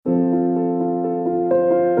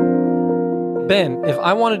Ben, if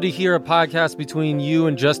I wanted to hear a podcast between you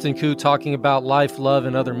and Justin Koo talking about life, love,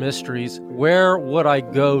 and other mysteries, where would I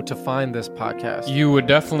go to find this podcast? You would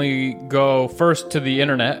definitely go first to the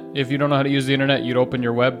internet. If you don't know how to use the internet, you'd open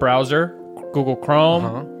your web browser, Google Chrome,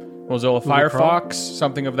 Mozilla Firefox,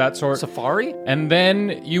 something of that sort. Safari? And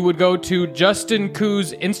then you would go to Justin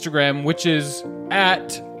Koo's Instagram, which is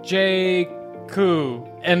 @JKoo.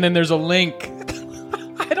 And then there's a link.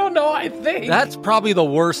 I don't know, I think. That's probably the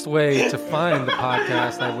worst way to find the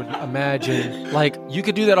podcast, I would imagine. Like, you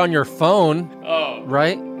could do that on your phone,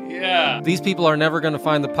 right? Yeah. These people are never going to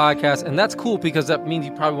find the podcast, and that's cool because that means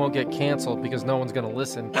you probably won't get canceled because no one's going to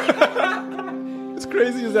listen. What's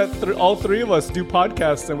crazy is that all three of us do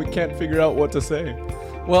podcasts and we can't figure out what to say.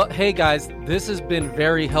 Well, hey guys, this has been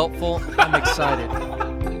very helpful. I'm excited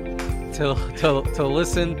to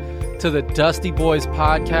listen to the Dusty Boys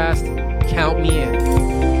podcast. Count me in.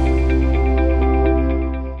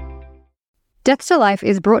 Death to Life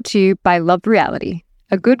is brought to you by Loved Reality,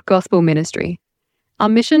 a good gospel ministry. Our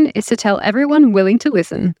mission is to tell everyone willing to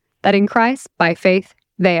listen that in Christ, by faith,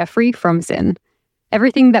 they are free from sin.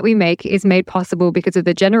 Everything that we make is made possible because of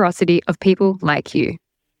the generosity of people like you.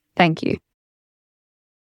 Thank you.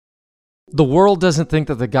 The world doesn't think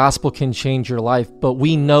that the gospel can change your life, but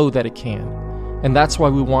we know that it can. And that's why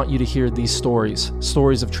we want you to hear these stories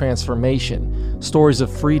of transformation, stories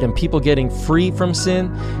of freedom, people getting free from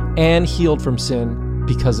sin and healed from sin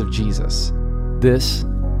because of Jesus. This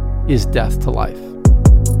is Death to Life.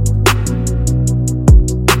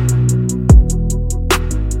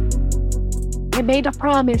 I made a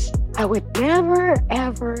promise I would never,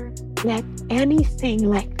 ever let anything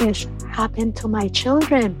like this happen to my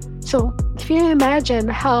children. So if you imagine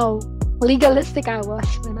how legalistic I was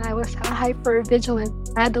when I was a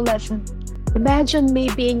hyper-vigilant adolescent, imagine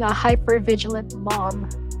me being a hyper-vigilant mom.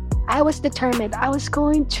 I was determined. I was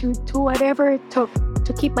going to do whatever it took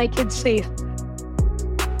to keep my kids safe.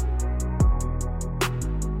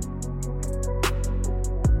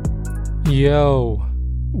 Yo,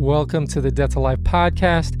 welcome to the Death to Life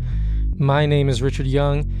podcast. My name is Richard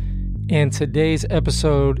Young, and today's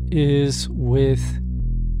episode is with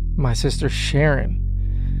my sister Sharon.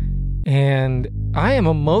 And I am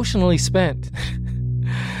emotionally spent.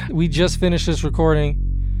 We just finished this recording.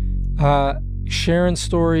 Sharon's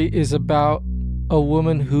story is about a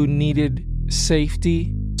woman who needed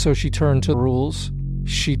safety, so she turned to rules.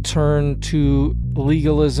 She turned to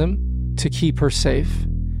legalism to keep her safe.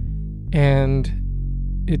 And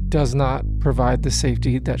it does not provide the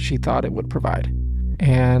safety that she thought it would provide.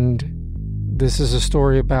 And this is a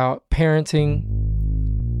story about parenting,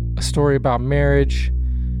 a story about marriage,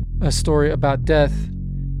 a story about death,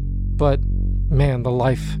 but man, the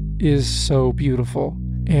life is so beautiful.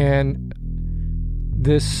 And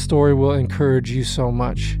this story will encourage you so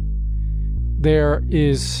much. There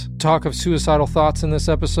is talk of suicidal thoughts in this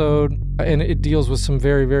episode, and it deals with some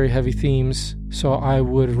very, very heavy themes. So I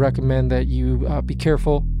would recommend that you be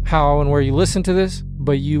careful how and where you listen to this,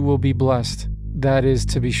 but you will be blessed. That is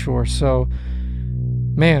to be sure. So,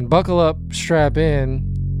 man, buckle up, strap in.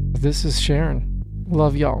 This is Sharon.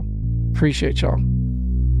 Love y'all. Appreciate y'all.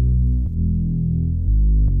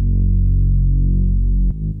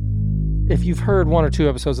 If you've heard one or two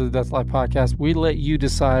episodes of the Death Life podcast, we let you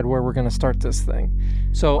decide where we're going to start this thing.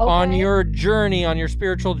 So on your journey, on your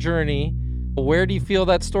spiritual journey, where do you feel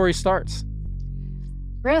that story starts?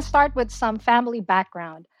 We're going to start with some family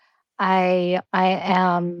background. I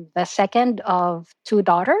am the second of two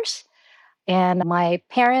daughters, and my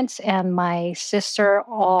parents and my sister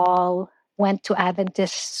all went to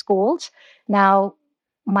Adventist schools. Now,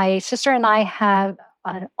 my sister and I have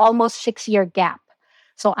an almost 6-year gap.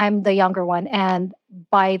 So I'm the younger one. And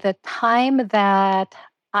by the time that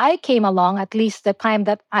I came along, at least the time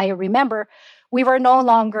that I remember, we were no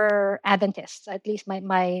longer Adventists. At least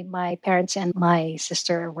my parents and my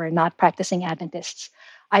sister were not practicing Adventists.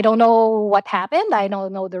 I don't know what happened. I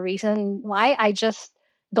don't know the reason why. I just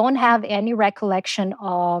don't have any recollection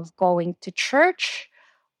of going to church.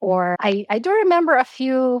 Or I do remember a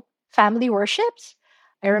few family worships.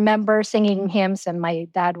 I remember singing hymns and my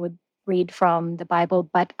dad would read from the Bible,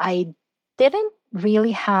 but I didn't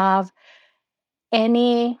really have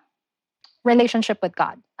any relationship with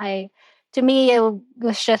God. To me, it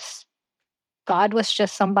was just, God was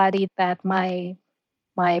just somebody that my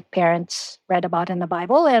parents read about in the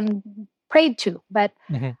Bible and prayed to, but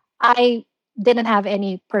I didn't have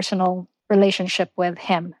any personal relationship with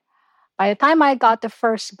him. By the time I got to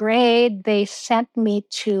first grade, they sent me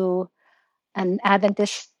to an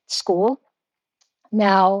Adventist school.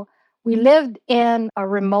 Now, we lived in a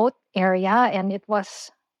remote area, and it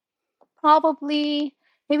was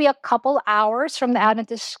maybe a couple hours from the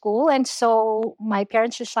Adventist school. And so my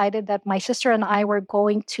parents decided that my sister and I were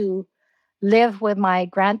going to live with my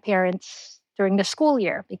grandparents during the school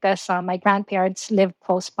year because my grandparents lived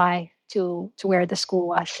close by to where the school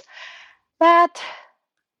was. That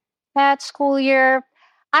that school year,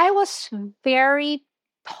 I was very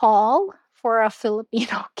tall for a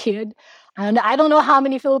Filipino kid. And I don't know how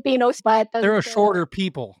many Filipinos, but There are shorter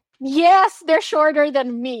people. yes, they're shorter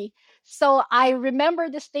than me. So I remember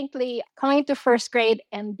distinctly coming to first grade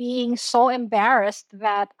and being so embarrassed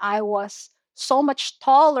that I was so much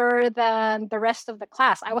taller than the rest of the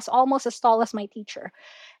class. I was almost as tall as my teacher.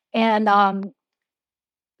 And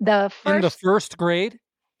the In the first first grade?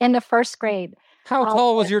 in the first grade, How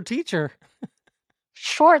tall was your teacher?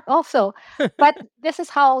 short also. But this is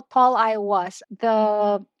how tall I was.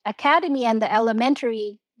 The academy and the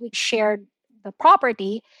elementary, we shared the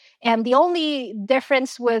property. And the only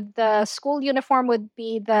difference with the school uniform would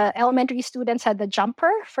be the elementary students had the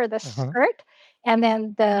jumper for the skirt, and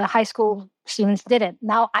then the high school students didn't.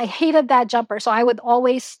 Now, I hated that jumper, so I would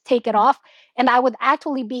always take it off, and I would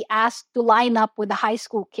actually be asked to line up with the high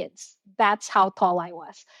school kids. That's how tall I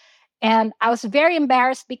was. And I was very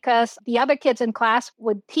embarrassed because the other kids in class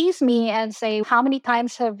would tease me and say, "How many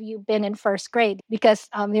times have you been in first grade?" Because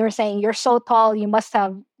they were saying, "You're so tall, you must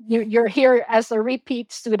have, you're here as a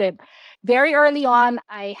repeat student." Very early on,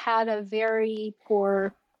 I had a very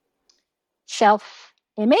poor self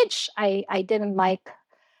image. I didn't like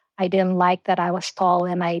that I was tall,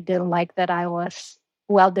 and I didn't like that I was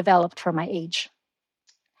well developed for my age.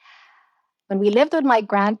 When we lived with my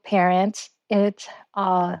grandparents, it's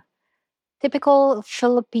typical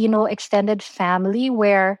Filipino extended family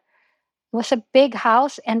where it was a big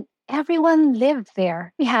house and everyone lived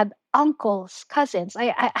there. We had uncles, cousins.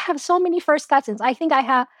 I have so many first cousins. I think I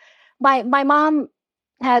have my mom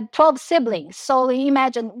had 12 siblings. So you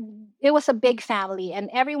imagine it was a big family and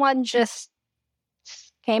everyone just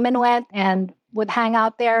came and went and would hang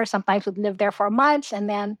out there. Sometimes would live there for months. And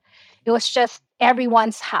then it was just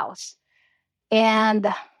everyone's house. And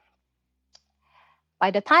by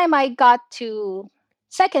the time I got to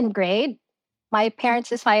second grade, my parents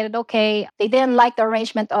decided, okay, they didn't like the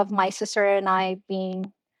arrangement of my sister and I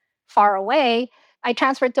being far away. I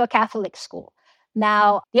transferred to a Catholic school.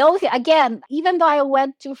 Now, the only thing, again, even though I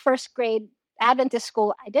went to first grade Adventist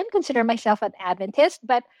school, I didn't consider myself an Adventist,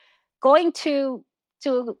 but going to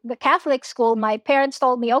the Catholic school, my parents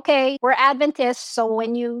told me, okay, we're Adventists, so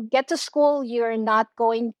when you get to school, you're not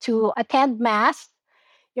going to attend mass,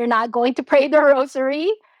 you're not going to pray the rosary.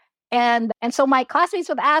 And so my classmates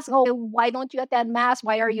would ask, "Oh, why don't you attend mass?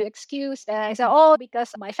 Why are you excused?" And I said, "Oh,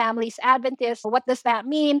 because my family's Adventist." What does that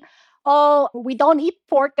mean? "Oh, we don't eat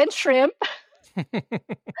pork and shrimp.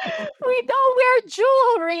 We don't wear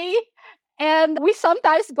jewelry, and we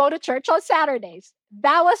sometimes go to church on Saturdays."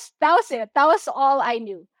 That was it. That was all I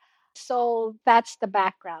knew. So that's the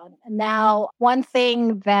background. Now, one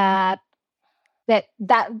thing that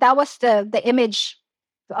was the image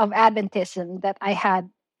of Adventism that I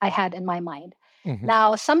had in my mind.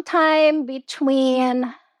 Now, sometime between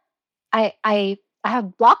I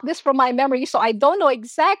have blocked this from my memory, so I don't know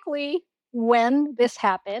exactly when this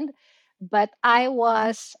happened, but I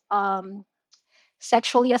was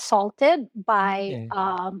sexually assaulted by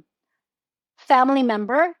family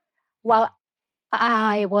member while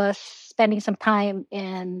I was spending some time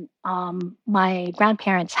in my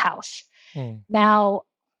grandparents' house. Now,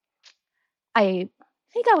 I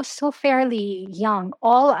think I was still fairly young.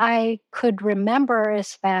 All I could remember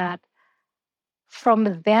is that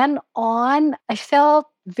from then on, I felt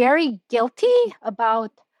very guilty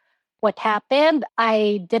about what happened.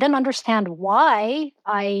 I didn't understand why.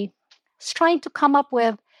 I was trying to come up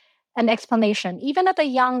with an explanation. Even at a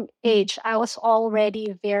young age, I was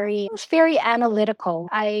already very analytical.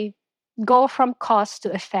 I go from cause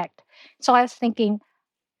to effect. So I was thinking,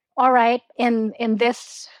 all right, in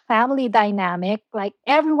this family dynamic, like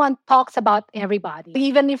everyone talks about everybody.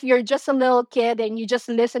 Even if you're just a little kid and you just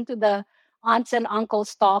listen to the aunts and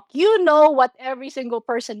uncles talk, you know what every single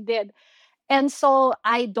person did. And so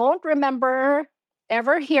I don't remember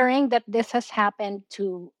ever hearing that this has happened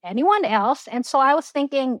to anyone else. And so I was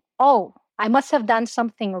thinking, oh, I must have done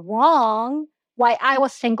something wrong. Why I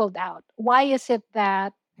was singled out? Why is it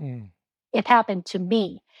that it happened to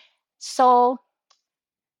me? So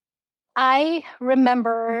I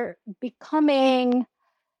remember becoming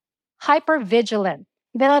hyper vigilant.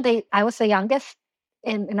 Even though I was the youngest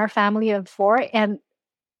in our family of four, and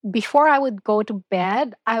before I would go to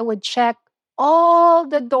bed, I would check all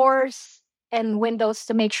the doors and windows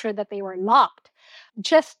to make sure that they were locked.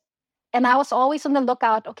 Just and I was always on the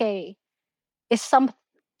lookout. Okay, is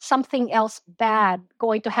something else bad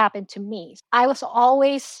going to happen to me. I was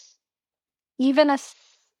always, even as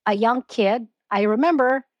a young kid, I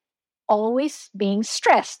remember always being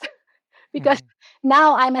stressed because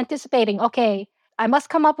now I'm anticipating, okay, I must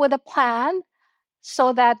come up with a plan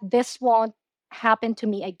so that this won't happen to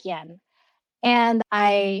me again. And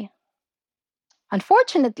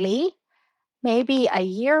unfortunately, maybe a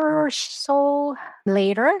year or so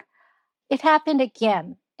later, it happened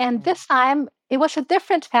again. And this time, it was a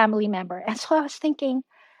different family member. And so I was thinking,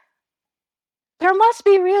 there must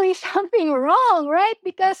be really something wrong, right?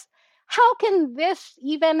 Because how can this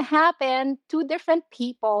even happen to different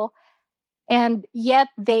people and yet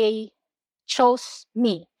they chose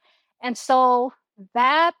me? And so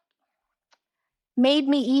that made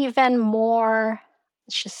me even more,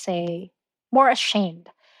 let's just say, more ashamed.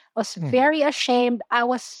 I was very ashamed. I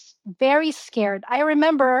was very scared. I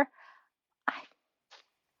remember,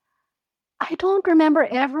 I don't remember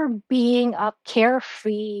ever being a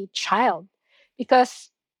carefree child because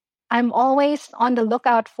I'm always on the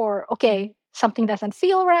lookout for, okay, something doesn't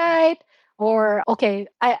feel right. Or, okay,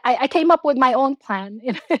 I came up with my own plan.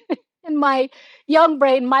 In my young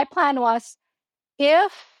brain, my plan was,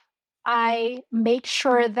 if I make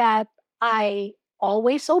sure that I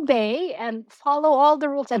always obey and follow all the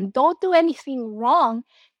rules and don't do anything wrong,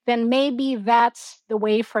 then maybe that's the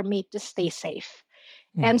way for me to stay safe.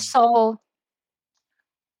 And so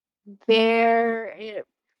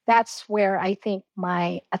that's where I think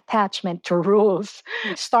my attachment to rules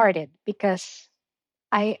started, because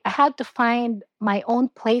I had to find my own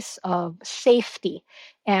place of safety.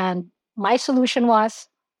 And my solution was,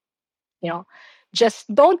 you know,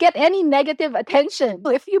 just don't get any negative attention.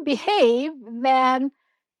 If you behave, then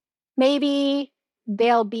maybe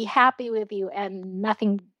they'll be happy with you and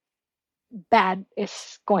nothing bad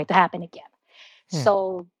is going to happen again.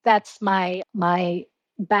 So that's my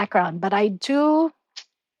background. But I do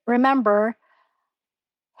remember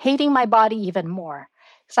hating my body even more.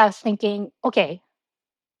 So I was thinking, okay,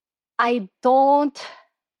 I don't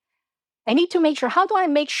I need to make sure, how do I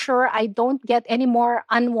make sure I don't get any more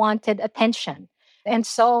unwanted attention? And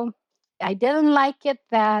so I didn't like it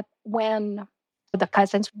that when the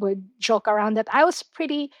cousins would joke around that I was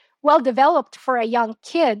pretty well developed for a young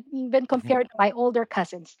kid, even compared to my older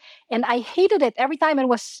cousins. And I hated it every time it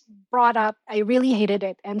was brought up. I really hated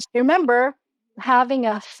it. And I remember having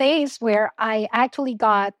a phase where I actually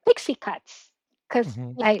got pixie cuts because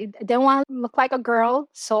I didn't want to look like a girl.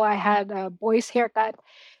 So I had a boy's haircut,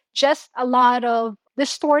 just a lot of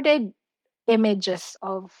distorted images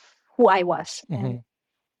of who I was. And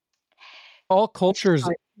all cultures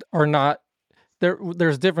are not there.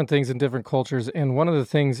 There's different things in different cultures, and one of the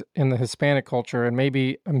things in the Hispanic culture, and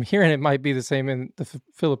maybe I'm hearing it might be the same in the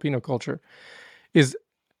Filipino culture, is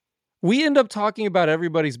we end up talking about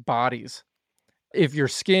everybody's bodies. If you're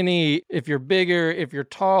skinny, if you're bigger, if you're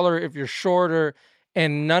taller, if you're shorter,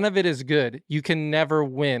 and none of it is good. You can never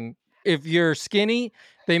win. If you're skinny,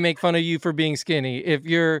 they make fun of you for being skinny. If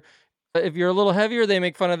you're a little heavier, they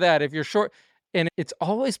make fun of that. If you're short, and it's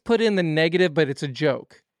always put in the negative, but it's a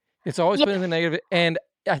joke. It's always put in the negative, and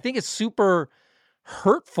I think it's super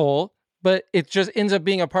hurtful, but it just ends up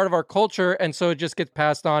being a part of our culture, and so it just gets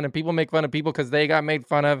passed on, and people make fun of people because they got made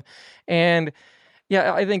fun of. And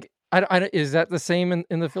yeah, I think, is that the same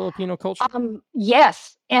in the Filipino culture?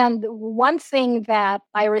 Yes. And one thing that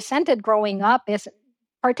I resented growing up is,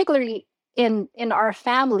 particularly in our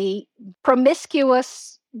family,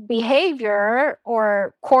 promiscuous behavior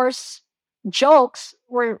or coarse jokes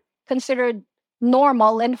were considered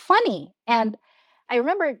normal and funny. And I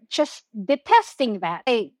remember just detesting that.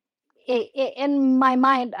 In my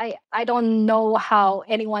mind, I don't know how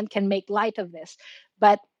anyone can make light of this,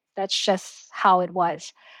 but that's just how it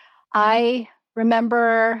was. I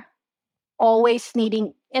remember always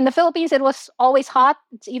needing, in the Philippines, it was always hot.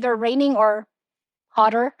 It's either raining or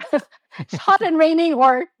hotter. It's hot and raining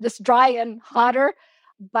or just dry and hotter.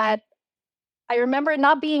 But I remember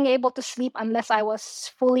not being able to sleep unless I was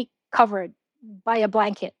fully covered by a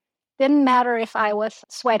blanket. Didn't matter if I was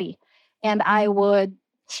sweaty. And I would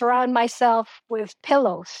surround myself with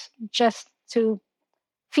pillows just to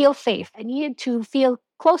feel safe. I needed to feel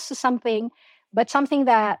close to something, but something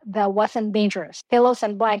that wasn't dangerous. Pillows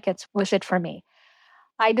and blankets was it for me.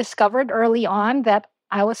 I discovered early on that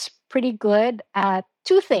I was pretty good at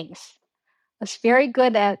two things. I was very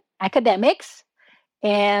good at academics,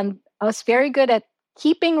 and I was very good at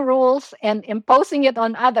keeping rules and imposing it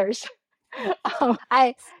on others.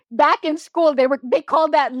 I back in school they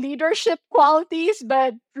called that leadership qualities,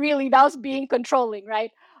 but really that was being controlling,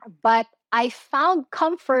 right? But I found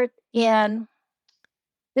comfort in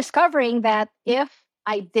discovering that if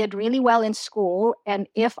I did really well in school. And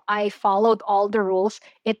if I followed all the rules,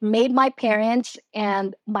 it made my parents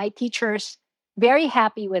and my teachers very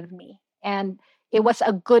happy with me. And it was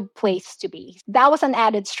a good place to be. That was an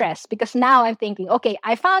added stress because now I'm thinking, okay,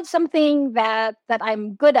 I found something that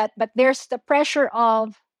I'm good at, but there's the pressure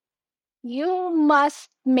of you must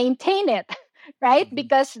maintain it, right?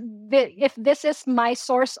 Because if this is my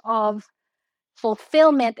source of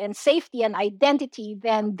fulfillment and safety and identity,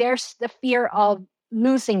 then there's the fear of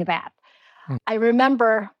losing that. Mm. I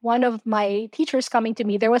remember one of my teachers coming to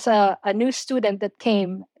me. There was a new student that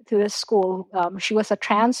came to the school. She was a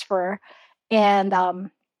transfer, and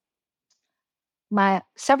my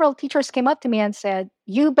several teachers came up to me and said,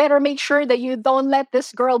 "You better make sure that you don't let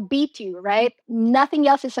this girl beat you, right? Nothing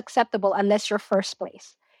else is acceptable unless you're first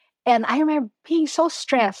place." And I remember being so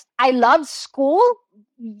stressed. I loved school,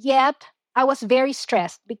 yet I was very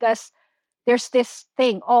stressed because there's this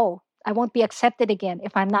thing, oh, I won't be accepted again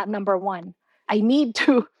if I'm not number one. I need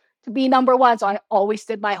to be number one. So I always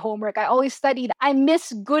did my homework. I always studied. I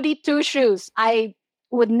miss goody two shoes. I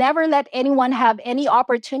would never let anyone have any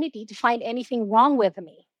opportunity to find anything wrong with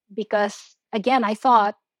me because, again, I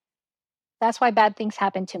thought that's why bad things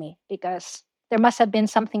happen to me because there must have been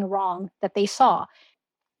something wrong that they saw.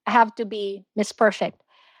 I have to be Miss Perfect.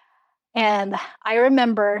 And I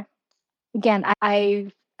remember, again,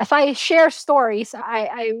 as I share stories,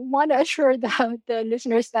 I want to assure the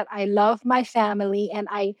listeners that I love my family and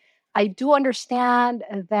I do understand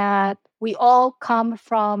that we all come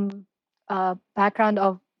from a background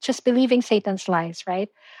of just believing Satan's lies, right?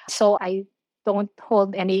 So I don't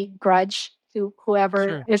hold any grudge to whoever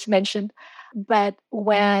Sure. is mentioned. But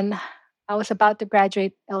when I was about to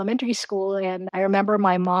graduate elementary school, and I remember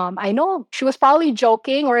my mom, I know she was probably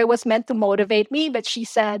joking or it was meant to motivate me, but she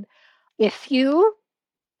said, if you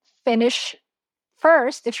finish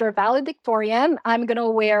first, if you're valedictorian, I'm going to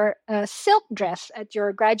wear a silk dress at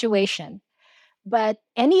your graduation. But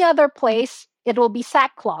any other place, it will be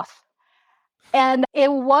sackcloth. And it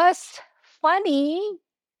was funny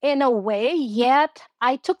in a way, yet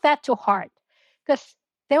I took that to heart because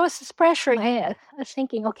there was this pressure in my head. I was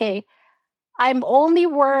thinking, okay, I'm only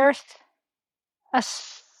worth a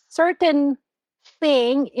certain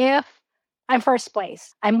thing if I'm first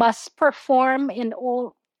place. I must perform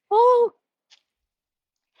all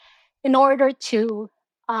in order to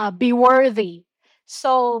be worthy.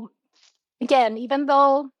 So again, even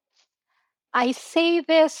though I say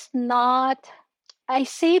this not, I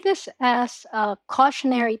say this as a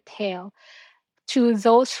cautionary tale to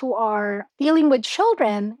those who are dealing with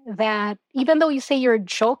children that even though you say you're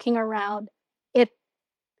joking around, it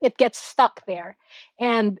it gets stuck there,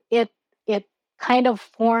 and it kind of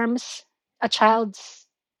forms a child's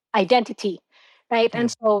identity, right? Yeah.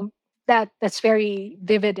 And so that's very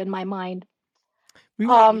vivid in my mind. We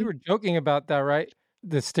were joking about that, right?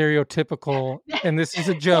 The stereotypical, and this is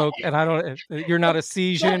a joke, and I don't. You're not a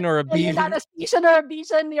Cesian or a And you're not Bijan. a Asian or a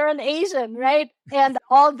Bijan, you're an Asian, right? And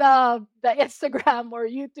all the Instagram or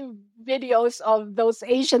YouTube videos of those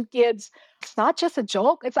Asian kids, it's not just a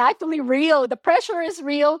joke. It's actually real. The pressure is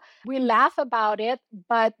real. We laugh about it,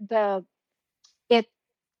 but it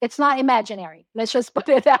it's not imaginary. Let's just put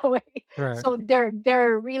it that way. Right. So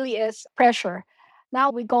there really is pressure. Now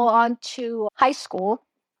we go on to high school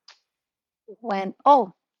when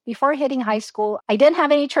before hitting high school, I didn't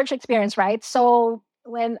have any church experience, right? So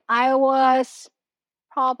when I was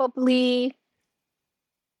probably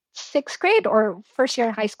sixth grade or first year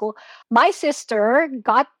in high school, my sister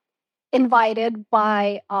got invited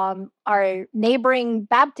by our neighboring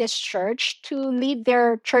Baptist church to lead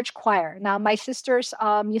their church choir. Now, my sister's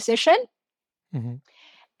a musician, Mm-hmm.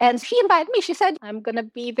 and she invited me. She said, I'm going to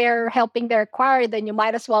be there helping their choir, then you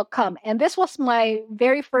might as well come. And this was my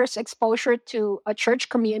very first exposure to a church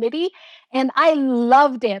community. And I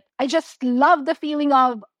loved it. I just loved the feeling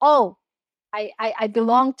of, I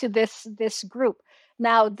belong to this group.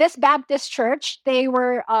 Now, this Baptist church, they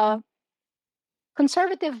were a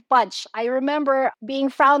conservative bunch. I remember being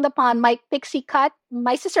frowned upon. My pixie cut,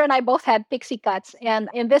 my sister and I both had pixie cuts. And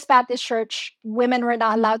in this Baptist church, women were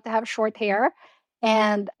not allowed to have short hair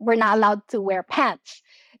and were not allowed to wear pants.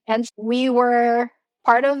 And we were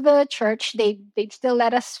part of the church. They'd still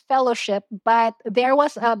let us fellowship, but there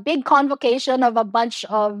was a big convocation of a bunch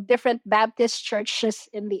of different Baptist churches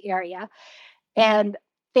in the area. And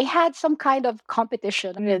they had some kind of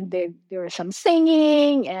competition. I mean, there was some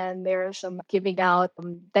singing and there was some giving out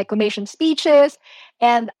declamation speeches.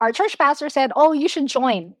 And our church pastor said, oh, you should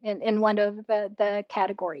join in one of the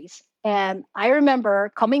categories. And I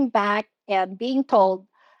remember coming back and being told,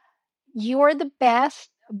 you are the best,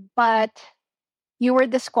 but you were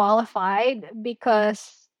disqualified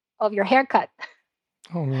because of your haircut.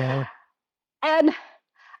 Oh no. And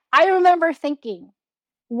I remember thinking,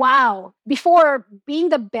 wow, before being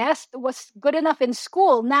the best was good enough in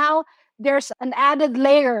school, now there's an added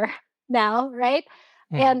layer now, right?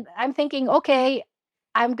 And I'm thinking, okay,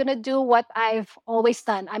 I'm going to do what I've always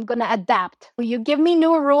done. I'm going to adapt. You give me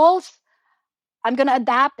new rules, I'm going to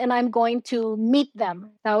adapt and I'm going to meet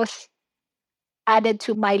them. That was added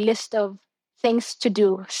to my list of things to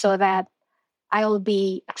do so that I'll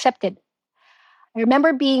be accepted. I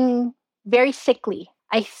remember being very sickly.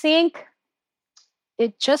 I think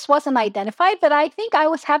it just wasn't identified, but I think I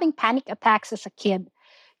was having panic attacks as a kid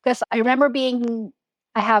because I remember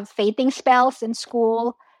I have fainting spells in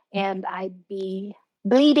school and I'd be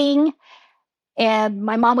bleeding. And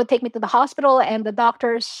my mom would take me to the hospital, and the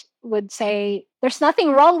doctors would say, "There's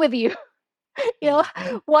nothing wrong with you." You know,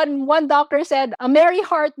 one doctor said, "A merry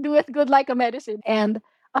heart doeth good like a medicine." And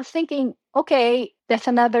I was thinking, okay, that's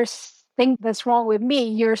another thing that's wrong with me.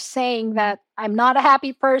 You're saying that I'm not a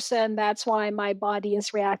happy person. That's why my body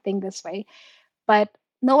is reacting this way. But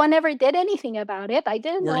no one ever did anything about it. I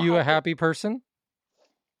didn't Were know you how a happy person?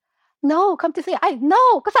 No, come to think, I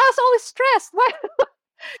no, because I was always stressed.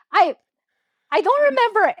 I I don't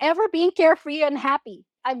remember ever being carefree and happy.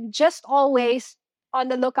 I'm just always on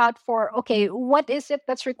the lookout for, okay, what is it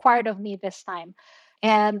that's required of me this time?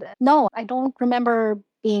 And no, I don't remember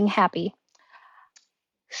being happy.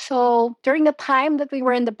 So during the time that we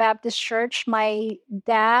were in the Baptist church, my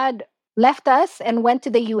dad left us and went to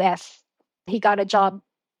the US. He got a job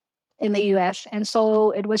in the US. And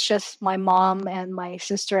so it was just my mom and my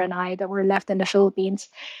sister and I that were left in the Philippines.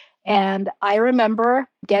 And I remember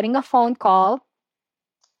getting a phone call.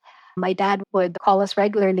 My dad would call us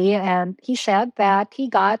regularly, and he said that he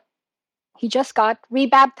just got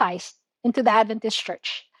rebaptized into the Adventist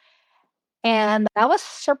church. And that was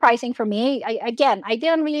surprising for me. I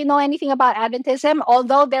didn't really know anything about Adventism,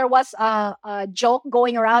 although there was a joke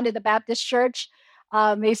going around in the Baptist church.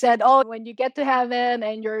 They said, "Oh, when you get to heaven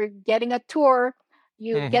and you're getting a tour,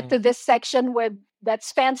 you get to this section with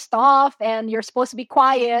that's fenced off, and you're supposed to be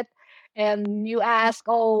quiet." And you ask,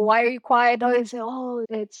 "Oh, why are you quiet?" Oh, they say, "Oh,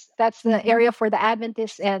 that's the area for the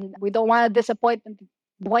Adventists, and we don't want to disappoint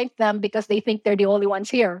them because they think they're the only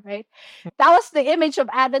ones here, right?" That was the image of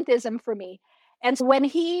Adventism for me. And so when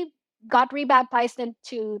he got rebaptized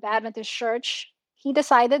into the Adventist church, he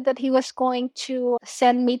decided that he was going to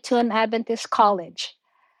send me to an Adventist college.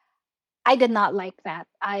 I did not like that.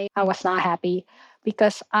 I was not happy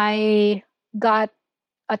because I got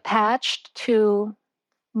attached to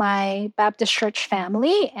my Baptist church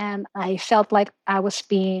family and I felt like I was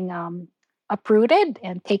being uprooted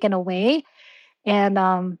and taken away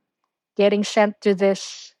and getting sent to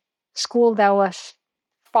this school that was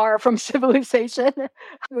far from civilization. It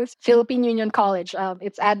was Philippine Union College.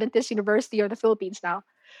 It's Adventist University of the Philippines now.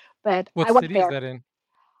 But What I went city is there that in?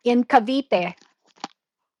 in Cavite.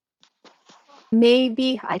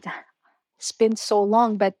 Maybe it's been so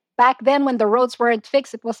long, but back then when the roads weren't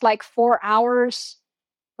fixed, it was like 4 hours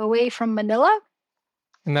away from Manila.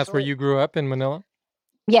 And that's where you grew up in Manila?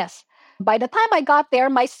 Yes. By the time I got there,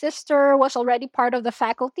 my sister was already part of the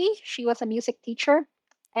faculty. She was a music teacher.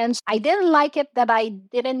 And I didn't like it that I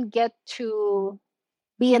didn't get to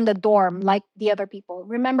be in the dorm like the other people.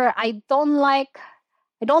 Remember, I don't like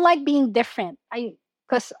being different.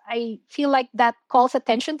 Because I feel like that calls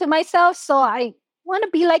attention to myself. So I want to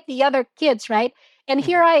be like the other kids, right? And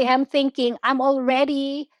here I am thinking I'm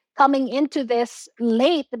already coming into this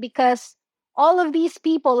late because all of these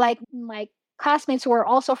people, like my classmates who are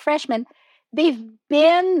also freshmen, they've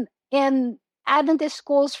been in Adventist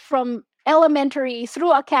schools from elementary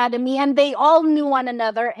through academy and they all knew one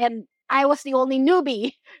another. And I was the only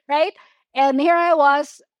newbie, right? And here I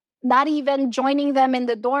was not even joining them in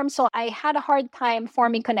the dorm. So I had a hard time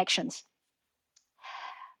forming connections.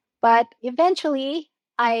 But eventually,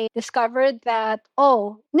 I discovered that,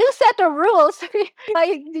 oh, new set of rules.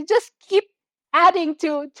 I just keep adding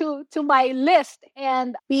to my list.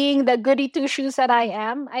 And being the goody two shoes that I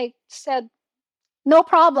am, I said, no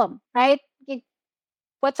problem, right?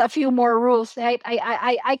 What's a few more rules, right?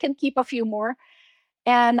 I can keep a few more.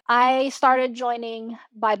 And I started joining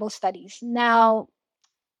Bible studies. Now,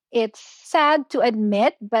 it's sad to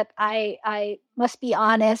admit, but I must be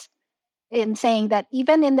honest in saying that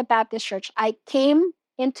even in the Baptist church, I came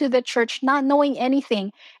into the church not knowing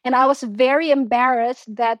anything. And I was very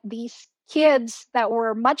embarrassed that these kids that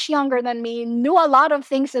were much younger than me knew a lot of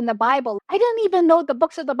things in the Bible. I didn't even know the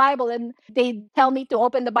books of the Bible. And they tell me to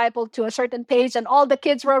open the Bible to a certain page, and all the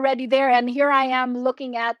kids were already there. And here I am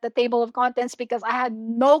looking at the table of contents because I had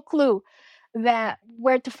no clue that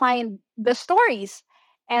where to find the stories.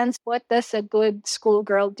 And what does a good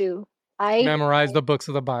schoolgirl do? I Memorize the books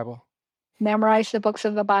of the Bible. memorized the books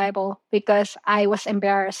of the Bible because I was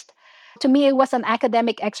embarrassed. To me, it was an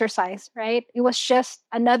academic exercise, right? It was just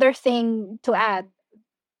another thing to add.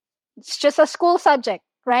 It's just a school subject,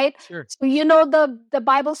 right? Sure. So you know the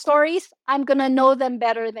Bible stories, I'm gonna know them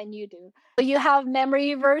better than you do. So you have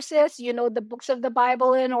memory verses, you know the books of the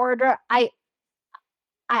Bible in order.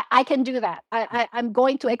 I can do that. I'm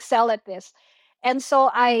going to excel at this. And so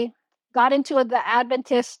I got into the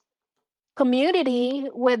Adventist community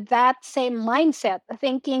with that same mindset,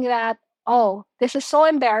 thinking that, oh, this is so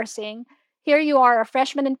embarrassing. Here you are, a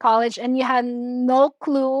freshman in college, and you had no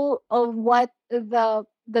clue of what the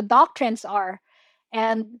doctrines are.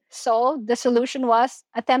 And so the solution was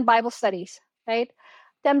attend Bible studies, right?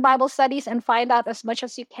 Attend Bible studies and find out as much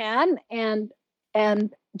as you can and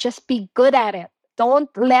just be good at it. Don't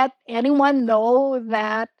let anyone know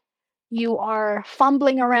that you are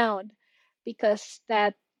fumbling around because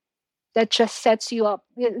that just sets you up.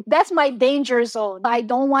 That's my danger zone. I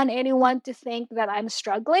don't want anyone to think that I'm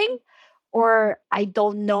struggling or I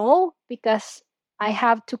don't know because I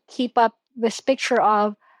have to keep up this picture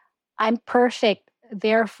of I'm perfect.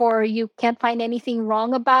 Therefore, you can't find anything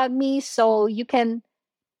wrong about me. So you can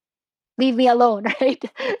leave me alone, right?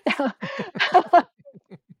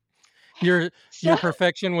 Your So,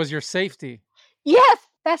 perfection was your safety. yes,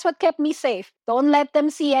 that's what kept me safe. Don't let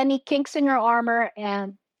them see any kinks in your armor,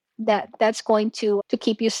 and that's going to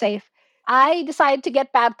keep you safe. I decided to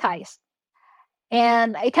get baptized.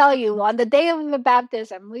 And I tell you, on the day of the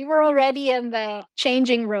baptism, we were already in the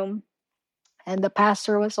changing room and the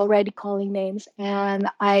pastor was already calling names. And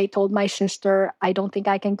I told my sister, I don't think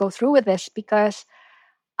I can go through with this because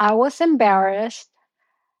I was embarrassed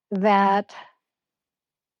that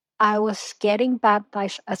I was getting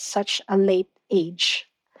baptized at such a late age.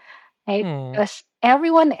 Right? Because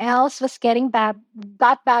everyone else was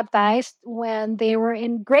got baptized when they were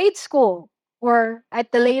in grade school or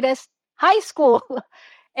at the latest high school.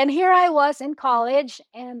 And here I was in college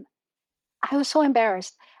and I was so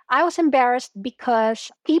embarrassed. I was embarrassed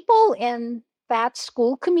because people in that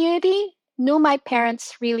school community knew my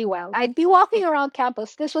parents really well. I'd be walking around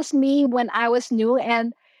campus. This was me when I was new,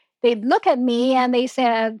 and they'd look at me and they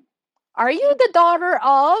said, "Are you the daughter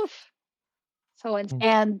of?" So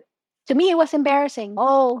and to me it was embarrassing.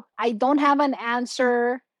 Oh, I don't have an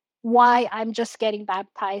answer why I'm just getting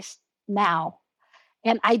baptized now.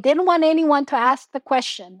 And I didn't want anyone to ask the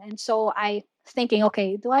question. And so I was thinking,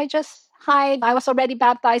 okay, do I just hide? I was already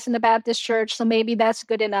baptized in the Baptist church, so maybe that's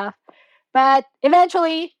good enough. But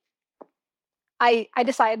eventually, I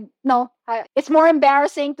decided, no, it's more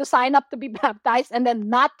embarrassing to sign up to be baptized and then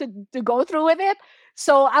not to go through with it.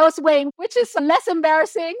 So I was weighing, which is less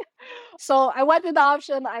embarrassing. So I went with the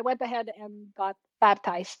option. I went ahead and got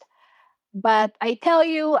baptized. But I tell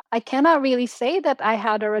you, I cannot really say that I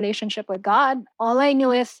had a relationship with God. All I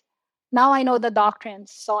knew is now I know the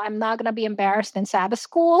doctrines. So I'm not going to be embarrassed in Sabbath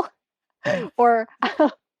school or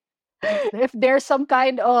if there's some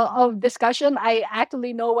kind of discussion, I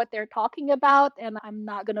actually know what they're talking about and I'm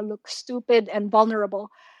not going to look stupid and vulnerable.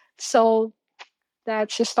 So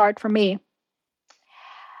that's a start for me.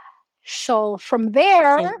 So from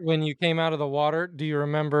there. So when you came out of the water, do you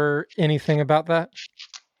remember anything about that?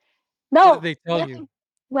 No. What did they tell you?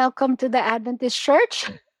 Welcome to the Adventist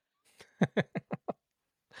church.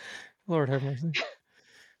 Lord have mercy.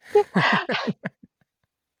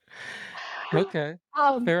 Okay.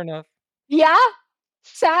 Fair enough. Yeah,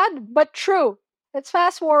 sad but true. Let's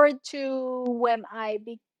fast forward to when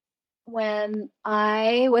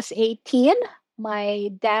I was 18.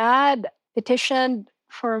 My dad petitioned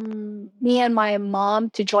for me and my mom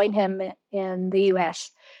to join him in the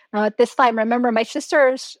US. Now, at this time, remember, my sister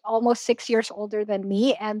is almost 6 years older than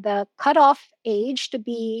me, and the cutoff age to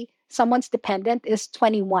be someone's dependent is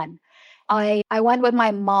 21. I went with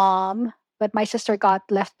my mom, but my sister got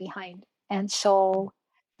left behind. And so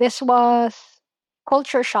this was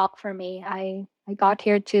culture shock for me. I got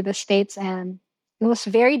here to the States and it was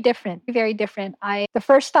very different, very different. The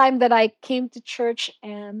first time that I came to church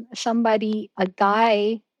and a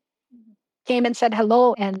guy came and said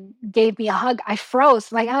hello and gave me a hug, I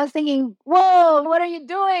froze. Like I was thinking, whoa, what are you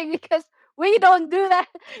doing? Because we don't do that.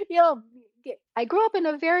 You know, I grew up in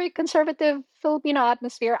a very conservative Filipino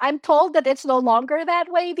atmosphere. I'm told that it's no longer that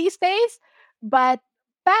way these days, but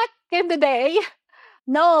back in the day,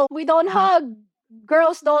 no, we don't hug.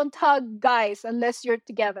 Girls don't hug guys unless you're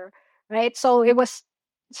together, right? So it's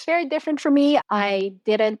very different for me. I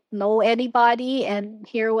didn't know anybody, and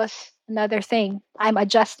here was another thing. I'm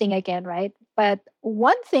adjusting again, right? But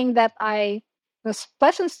one thing that I was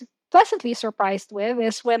pleasantly surprised with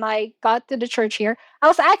is when I got to the church here, I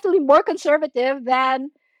was actually more conservative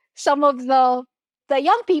than some of the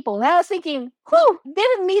young people. And I was thinking, who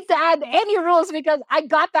didn't need to add any rules because I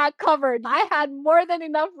got that covered. I had more than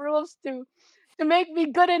enough rules to make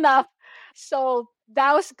me good enough. So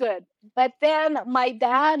that was good. But then my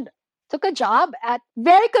dad took a job at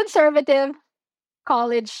very conservative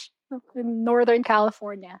college in Northern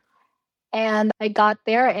California. And I got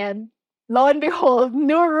there and lo and behold,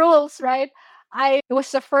 new rules, right? It was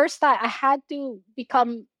the first time I had to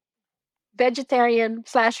become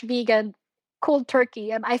vegetarian/vegan cold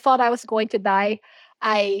turkey, and I thought I was going to die.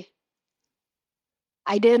 I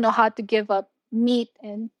I didn't know how to give up meat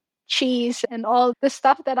and cheese and all the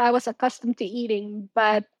stuff that I was accustomed to eating,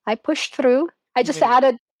 but I pushed through. I just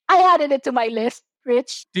added it to my list,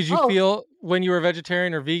 Rich. Did you feel when you were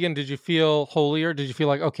vegetarian or vegan, did you feel holier? Did you feel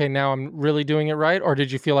like, okay, now I'm really doing it right? Or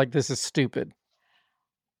did you feel like this is stupid?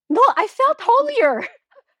 No, I felt holier.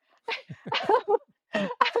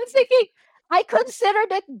 I was thinking, I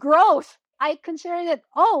considered it growth. I considered it,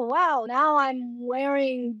 oh, wow, now I'm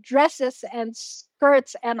wearing dresses and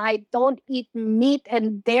skirts and I don't eat meat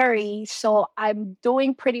and dairy. So I'm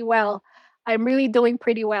doing pretty well. I'm really doing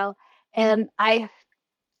pretty well. And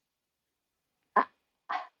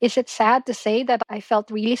is it sad to say that I felt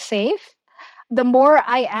really safe? The more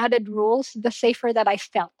I added rules, the safer that I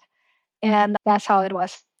felt. And that's how it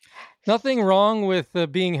was. Nothing wrong with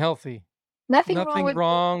being healthy. Nothing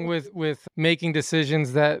wrong with making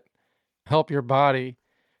decisions that help your body.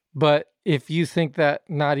 But if you think that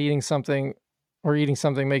not eating something or eating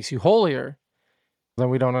something makes you holier, then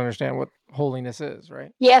we don't understand what holiness is,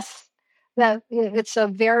 right? Yes. It's a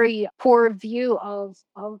very poor view of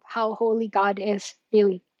how holy God is,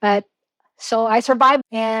 really. But so I survived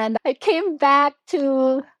and I came back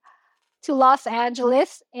to Los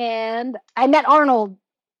Angeles and I met Arnold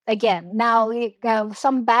again. Now we have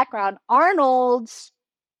some background. Arnold's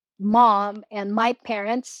mom and my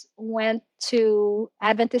parents went to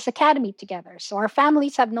Adventist Academy together. So our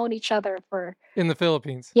families have known each other in the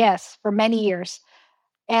Philippines. Yes, for many years.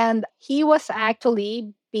 And he was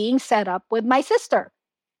actually being set up with my sister.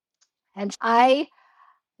 And I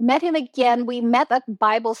met him again. We met at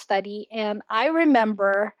Bible study, and I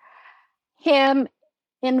remember him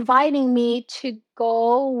inviting me to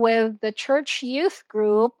go with the church youth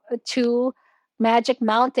group to Magic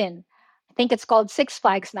Mountain. I think it's called Six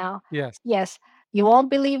Flags now. Yes. Yes. You won't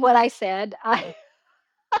believe what I said.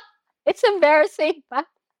 It's embarrassing, but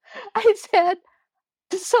I said,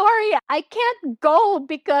 sorry, I can't go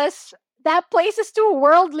because that place is too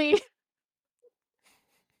worldly.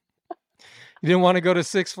 You didn't want to go to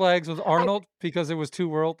Six Flags with Arnold because it was too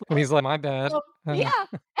worldly? And he's like, my bad. Yeah.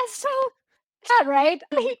 And so, yeah, right?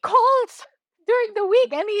 He calls during the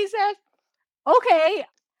week and he says, okay,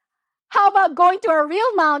 how about going to a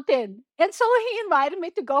real mountain? And so he invited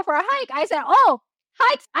me to go for a hike. I said, oh,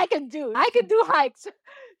 hikes I can do. I can do hikes.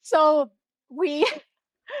 So we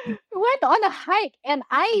went on a hike, and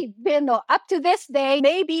I didn't know up to this day,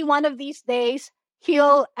 maybe one of these days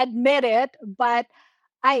he'll admit it, but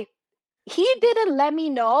he didn't let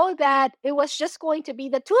me know that it was just going to be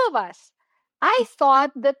the two of us. I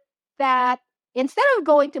thought that instead of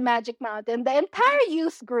going to Magic Mountain, the entire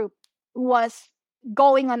youth group was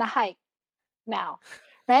going on a hike now,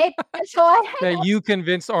 right? And so you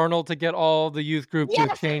convinced Arnold to get all the youth group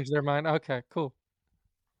to change their mind. Okay, cool.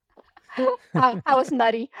 I was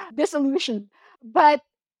nutty, disillusioned, but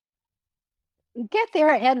get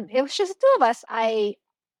there, and it was just the two of us. I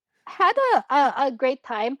had a great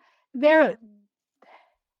time there.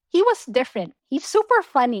 He was different. He's super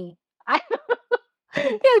funny. I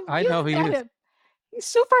know he is. He's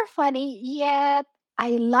super funny, yet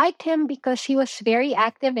I liked him because he was very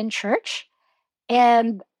active in church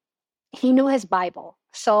and he knew his Bible.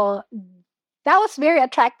 So that was very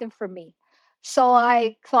attractive for me. So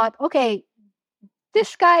I thought, okay,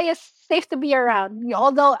 this guy is safe to be around.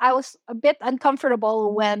 Although I was a bit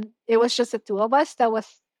uncomfortable when it was just the two of us that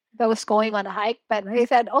was going on a hike. But I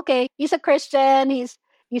said, okay, he's a Christian. He's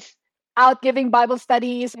out giving Bible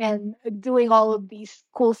studies and doing all of these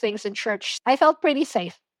cool things in church. I felt pretty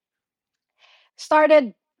safe.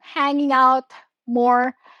 Started hanging out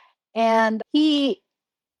more, and he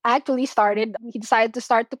decided to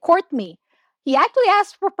start to court me. He actually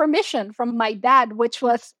asked for permission from my dad, which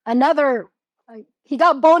was he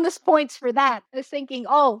got bonus points for that. I was thinking,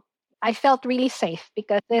 oh, I felt really safe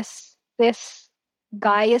because this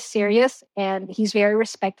guy is serious and he's very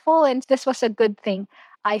respectful, and this was a good thing.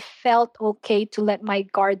 I felt okay to let my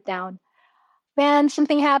guard down. Then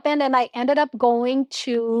something happened and I ended up going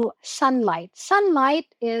to Sunlight. Sunlight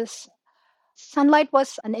was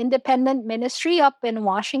an independent ministry up in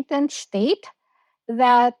Washington State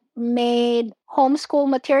that made homeschool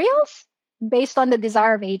materials based on the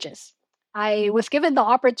desire of ages. I was given the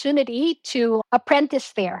opportunity to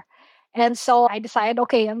apprentice there. And so I decided,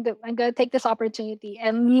 okay, I'm going to take this opportunity.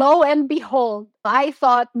 And lo and behold, I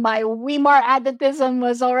thought my Weimar Adventism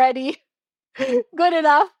was already good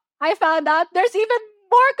enough. I found out there's even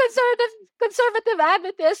more conservative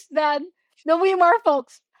Adventists than the Weimar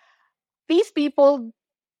folks. These people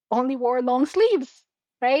only wore long sleeves,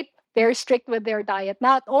 right? They're strict with their diet.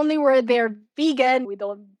 Not only were they vegan,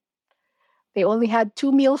 they only had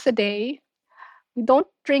 2 meals a day. We don't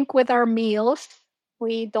drink with our meals.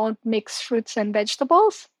 We don't mix fruits and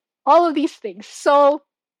vegetables. All of these things. So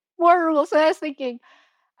more rules. And I was thinking,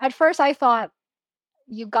 at first I thought,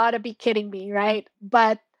 you gotta be kidding me, right?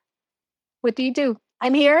 But what do?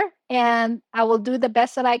 I'm here and I will do the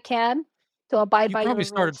best that I can to abide by your probably rules.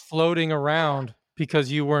 started floating around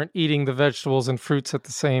because you weren't eating the vegetables and fruits at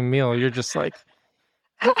the same meal. You're just like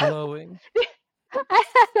glowing.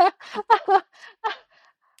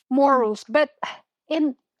 Morals. But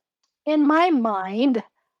in my mind,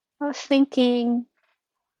 I was thinking,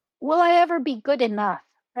 will I ever be good enough?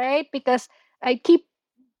 Right? Because I keep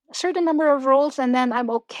a certain number of rules and then I'm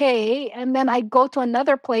okay. And then I go to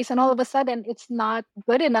another place and all of a sudden it's not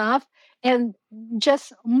good enough. And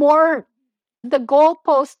just more, the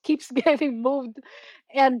goalpost keeps getting moved.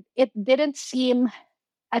 And it didn't seem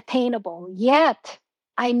attainable. Yet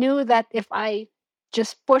I knew that if I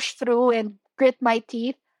just push through and grit my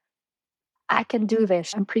teeth, I can do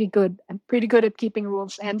this. I'm pretty good. I'm pretty good at keeping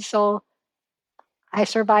rules. And so I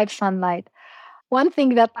survived Sunlight. One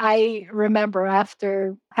thing that I remember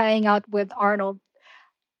after hanging out with Arnold,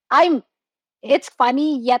 I'm it's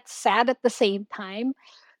funny yet sad at the same time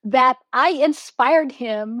that I inspired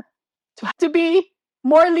him to be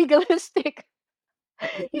more legalistic.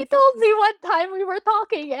 He told me one time we were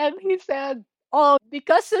talking and he said, "Oh,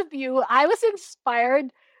 because of you, I was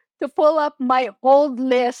inspired to pull up my old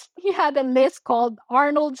list." He had a list called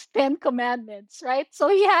Arnold's 10 Commandments, right? So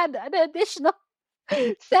he had an additional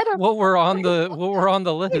set of What were on the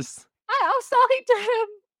list? I was talking to him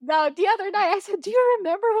the other night. I said, "Do you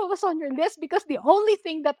remember what was on your list?" Because the only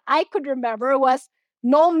thing that I could remember was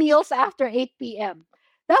no meals after 8 p.m.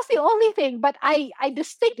 That's the only thing. But I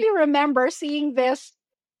distinctly remember seeing this.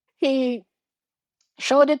 He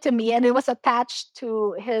showed it to me and it was attached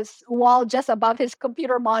to his wall just above his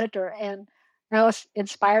computer monitor. And I was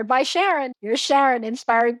inspired by Sharon. Here's Sharon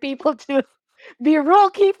inspiring people to be rule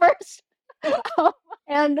keepers.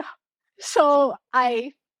 And so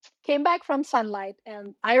I came back from Sunlight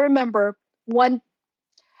and I remember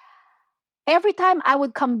every time I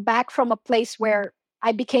would come back from a place where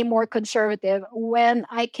I became more conservative, when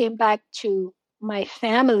I came back to my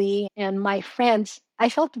family and my friends, I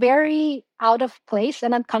felt very out of place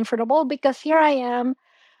and uncomfortable because here I am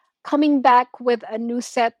coming back with a new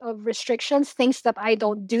set of restrictions, things that I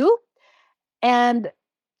don't do. And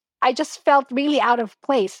I just felt really out of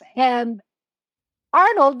place. And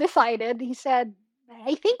Arnold decided, he said,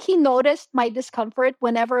 I think he noticed my discomfort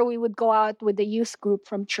whenever we would go out with the youth group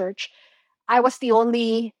from church. I was the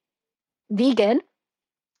only vegan.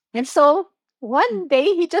 And so one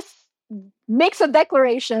day he just makes a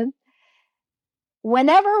declaration.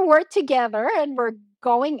 Whenever we're together and we're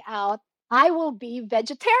going out, I will be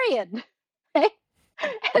vegetarian. Right?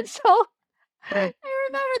 And so I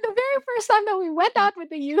remember the very first time that we went out with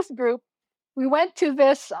the youth group, we went to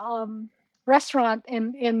this restaurant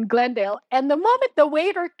in Glendale. And the moment the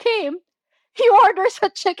waiter came, he orders a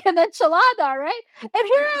chicken enchilada, right? And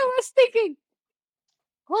here I was thinking,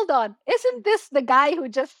 hold on, isn't this the guy who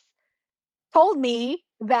just told me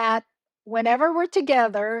that whenever we're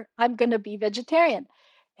together, I'm going to be vegetarian?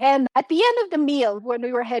 And at the end of the meal, when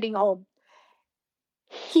we were heading home,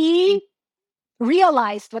 he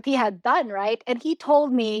realized what he had done, right? And he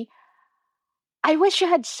told me, I wish you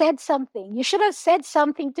had said something. You should have said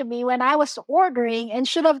something to me when I was ordering and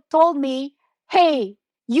should have told me, hey,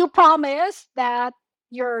 you promised that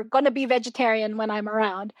you're going to be vegetarian when I'm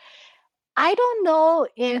around. I don't know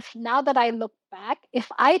if now that I look back, if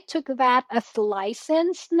I took that as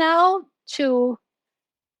license now to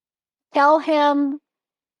tell him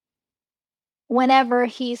whenever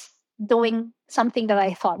he's doing something that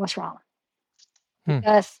I thought was wrong.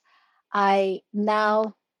 Because I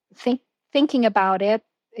now thinking about it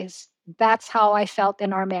that's how I felt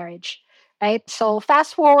in our marriage, right? So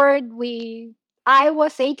fast forward, I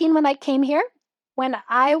was 18 when I came here. When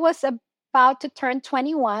I was about to turn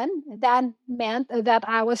 21, that meant that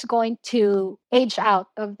I was going to age out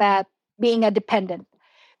of that being a dependent.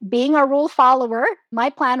 Being a rule follower, my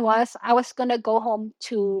plan was I was going to go home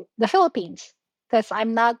to the Philippines because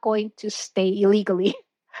I'm not going to stay illegally.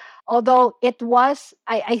 Although it was,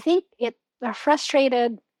 I think it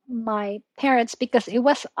frustrated my parents because it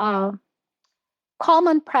was a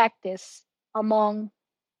common practice among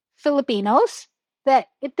Filipinos that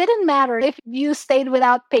it didn't matter if you stayed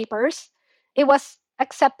without papers, it was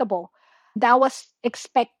acceptable. That was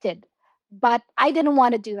expected. But I didn't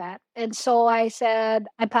want to do that. And so I said,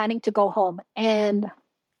 I'm planning to go home. And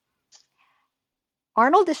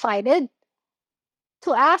Arnold decided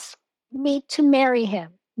to ask me to marry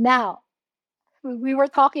him. Now, we were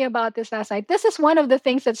talking about this last night. This is one of the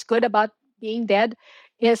things that's good about being dead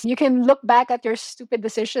is you can look back at your stupid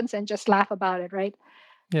decisions and just laugh about it, right?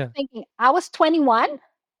 Yeah. Thinking I was 21,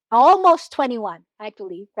 almost 21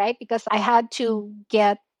 actually, right? Because I had to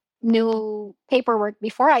get new paperwork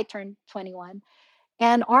before I turned 21.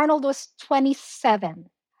 And Arnold was 27.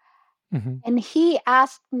 Mm-hmm. And he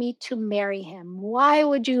asked me to marry him. Why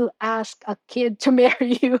would you ask a kid to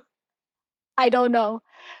marry you? I don't know.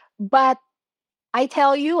 But I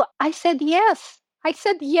tell you, I said yes. I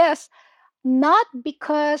said yes, not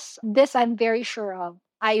because this I'm very sure of.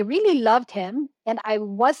 I really loved him and I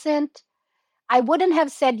wouldn't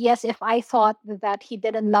have said yes if I thought that he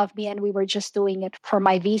didn't love me and we were just doing it for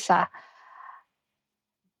my visa.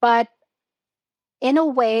 But in a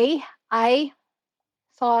way, I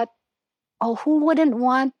thought, oh, who wouldn't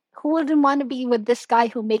want to be with this guy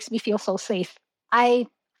who makes me feel so safe? I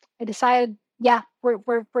decided, yeah,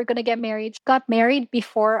 we're gonna get married. Got married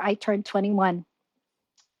before I turned 21.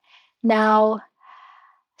 Now,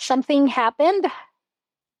 something happened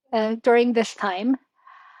during this time.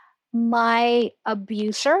 My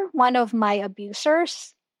abuser, one of my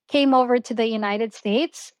abusers, came over to the United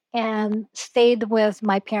States and stayed with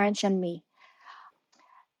my parents and me.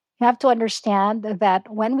 You have to understand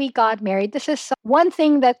that when we got married, this is one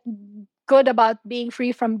thing that good about being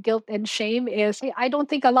free from guilt and shame is I don't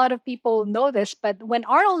think a lot of people know this, but when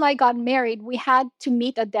Arnold and I got married, we had to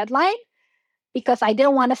meet a deadline because I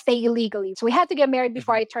didn't want to stay illegally. So we had to get married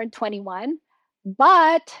before I turned 21.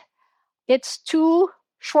 But it's too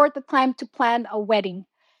short a time to plan a wedding.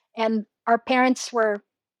 And our parents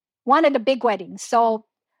wanted a big wedding. So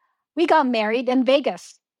we got married in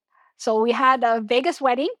Vegas. So we had a Vegas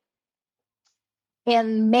wedding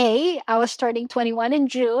in May. I was turning 21 in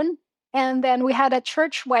June. And then we had a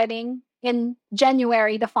church wedding in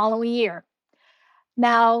January the following year.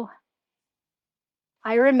 Now,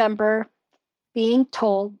 I remember being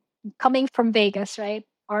told, coming from Vegas, right?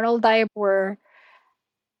 Arnold and I were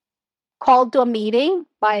called to a meeting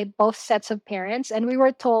by both sets of parents, and we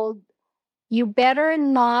were told, you better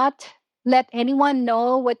not let anyone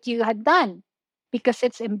know what you had done because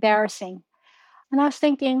it's embarrassing. And I was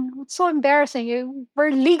thinking, it's so embarrassing.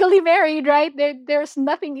 We're legally married, right? There's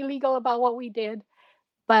nothing illegal about what we did.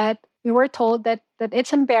 But we were told that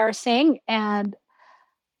it's embarrassing, and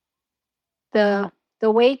the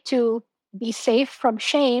way to be safe from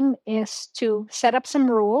shame is to set up some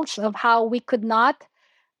rules of how we could not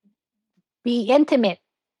be intimate.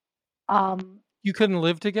 You couldn't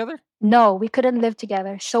live together? No, we couldn't live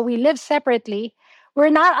together. So we lived separately. We're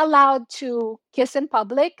not allowed to kiss in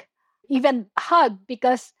public, even hug,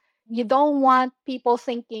 because you don't want people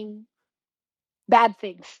thinking bad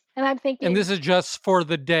things. And I'm thinking, And this is just for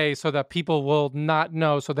the day so that people will not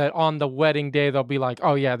know, so that on the wedding day, they'll be like,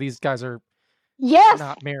 oh, yeah, these guys are yes,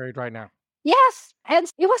 not married right now. yes. And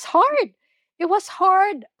it was hard. It was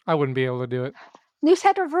hard. I wouldn't be able to do it. New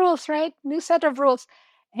set of rules, right? New set of rules.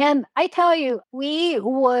 And I tell you,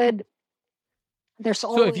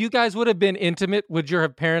 So if you guys would have been intimate, would your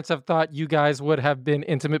parents have thought you guys would have been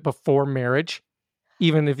intimate before marriage,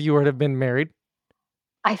 even if you would have been married?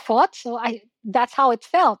 I thought so. That's how it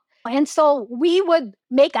felt. And so we would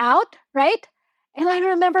make out, right? And I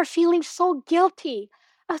remember feeling so guilty.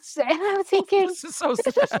 And I'm thinking, This is so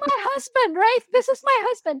this sad. is my husband, right? This is my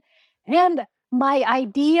husband. And my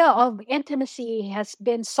idea of intimacy has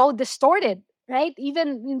been so distorted, right?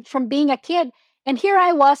 Even from being a kid. And here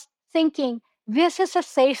I was thinking, this is a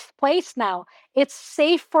safe place now. It's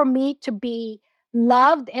safe for me to be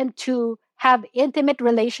loved and to have intimate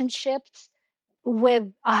relationships with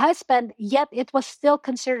a husband, yet it was still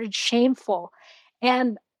considered shameful.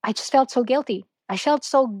 And I just felt so guilty. I felt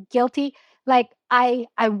so guilty. Like I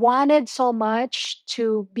wanted so much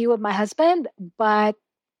to be with my husband, but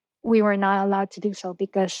we were not allowed to do so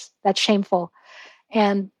because that's shameful.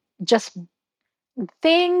 And just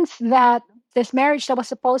things that this marriage that was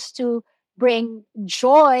supposed to bring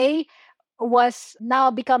joy was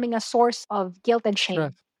now becoming a source of guilt and shame.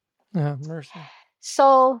 Stress. Yeah, mercy.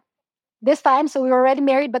 So this time, so we were already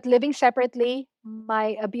married but living separately.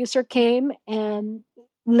 My abuser came and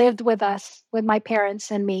lived with us, with my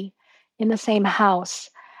parents and me in the same house.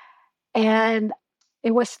 And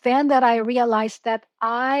it was then that I realized that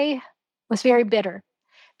I was very bitter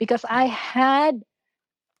because I had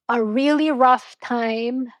a really rough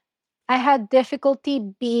time. I had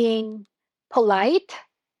difficulty being polite,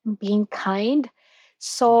 being kind.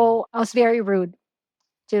 So I was very rude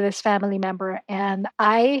to this family member. And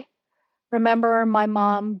I remember my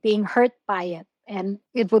mom being hurt by it and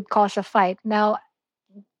it would cause a fight. Now,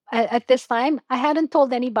 at this time, I hadn't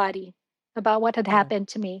told anybody about what had happened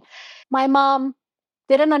to me. My mom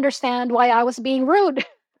didn't understand why I was being rude.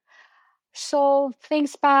 So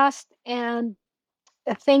things passed and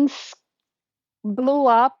things blew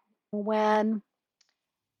up when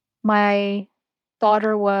my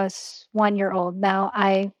daughter was 1 year old. Now,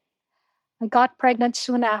 I got pregnant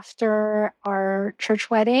soon after our church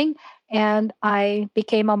wedding, and I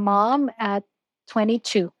became a mom at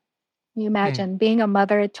 22. You imagine being a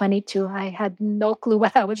mother at 22. I had no clue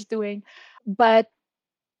what I was doing. But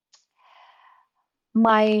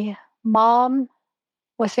my mom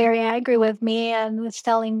was very angry with me and was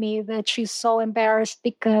telling me that she's so embarrassed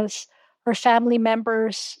because her family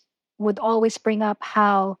members would always bring up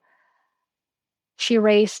how she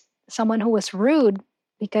raised someone who was rude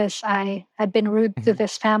because I had been rude to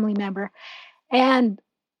this family member. And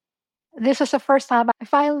this was the first time I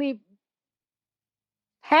finally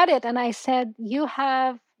had it. And I said, "You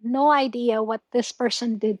have no idea what this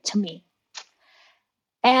person did to me."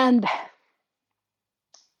 And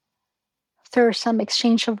through some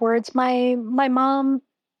exchange of words, my mom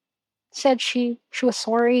said she was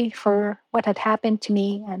sorry for what had happened to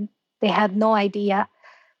me and they had no idea.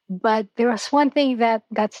 But there was one thing that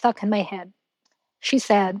got stuck in my head. She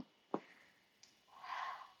said,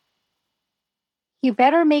 "You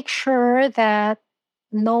better make sure that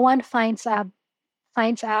no one finds out,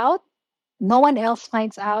 no one else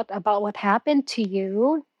finds out about what happened to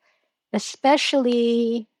you,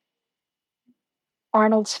 especially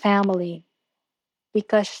Arnold's family,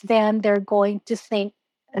 because then they're going to think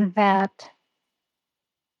that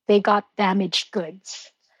they got damaged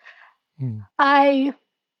goods." I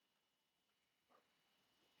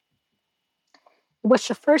It was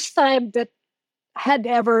the first time that I had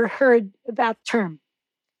ever heard that term.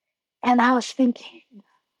 And I was thinking,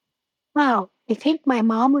 wow, I think my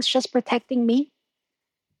mom was just protecting me.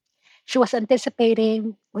 She was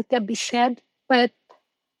anticipating what could be said. But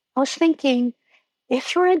I was thinking,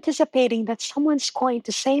 if you're anticipating that someone's going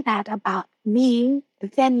to say that about me,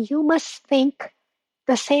 then you must think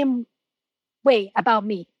the same way about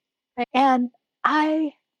me. And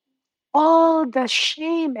I, all the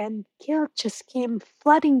shame and guilt just came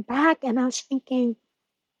flooding back. And I was thinking,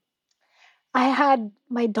 I had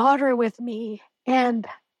my daughter with me, and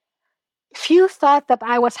few thought that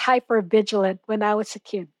I was hyper vigilant when I was a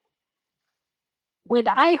kid. When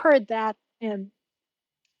I heard that, and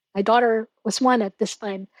my daughter was 1 at this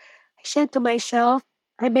time, I said to myself,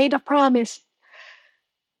 I made a promise.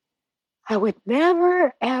 I would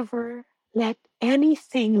never, ever let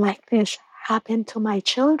anything like this happen to my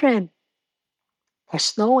children.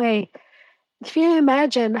 There's no way. If you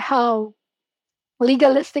imagine how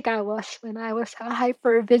legalistic I was when I was a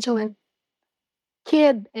hyper vigilant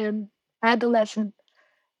kid and adolescent,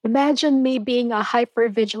 imagine me being a hyper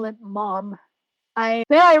vigilant mom. I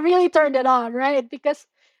really turned it on, right? Because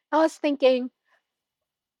I was thinking,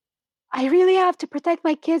 I really have to protect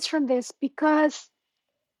my kids from this because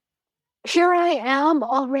here I am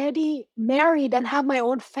already married and have my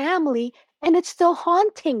own family, and it's still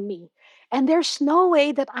haunting me. And there's no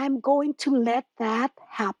way that I'm going to let that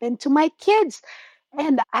happen to my kids.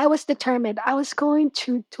 And I was determined. I was going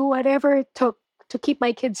to do whatever it took to keep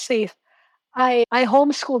my kids safe. I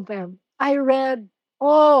homeschooled them. I read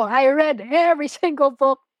every single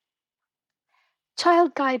book,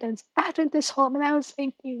 child guidance, Adventist home. And I was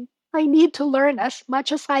thinking, I need to learn as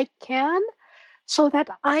much as I can so that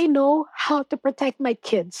I know how to protect my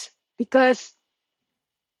kids because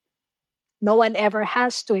no one ever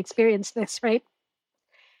has to experience this, right?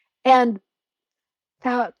 And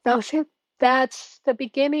that was it. That's the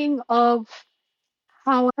beginning of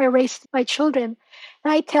how I raised my children.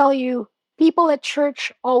 And I tell you, people at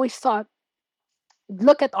church always thought,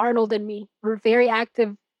 look at Arnold and me. We're very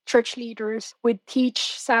active church leaders. We'd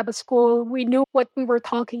teach Sabbath school. We knew what we were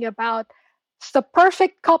talking about. It's the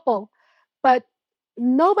perfect couple. But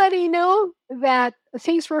nobody knew that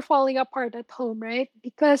things were falling apart at home, right?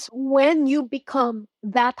 Because when you become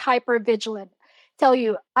that hyper vigilant, tell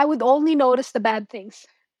you, I would only notice the bad things,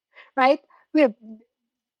 right?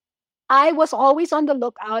 I was always on the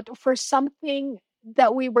lookout for something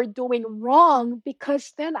that we were doing wrong,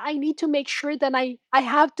 because then I need to make sure that I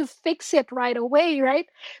have to fix it right away, right?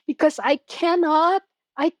 Because I cannot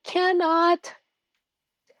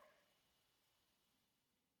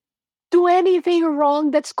do anything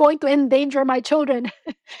wrong that's going to endanger my children.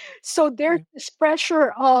 So there's this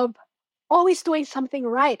pressure of always doing something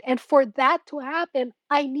right. And for that to happen,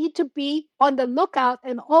 I need to be on the lookout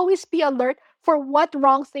and always be alert for what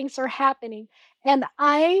wrong things are happening. And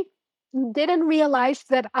I didn't realize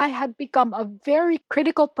that I had become a very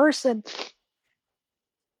critical person.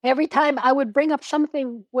 Every time I would bring up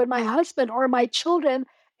something with my husband or my children,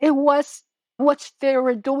 it was what they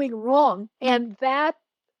were doing wrong. And that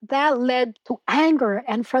led to anger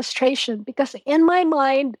and frustration, because in my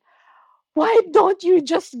mind, why don't you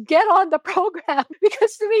just get on the program?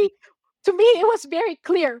 Because to me, it was very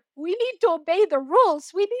clear. We need to obey the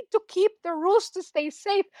rules. We need to keep the rules to stay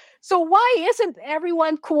safe. So why isn't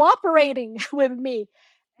everyone cooperating with me?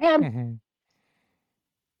 And Mhm.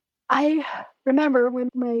 I remember when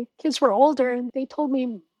my kids were older and they told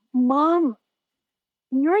me, Mom,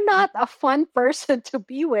 you're not a fun person to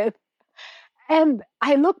be with. And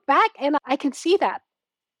I look back and I can see that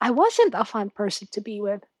I wasn't a fun person to be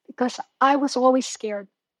with, because I was always scared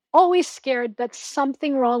that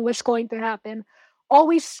something wrong was going to happen,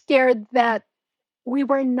 always scared that we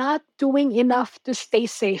were not doing enough to stay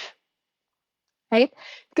safe, right?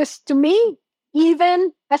 Because to me,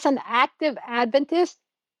 even as an active Adventist,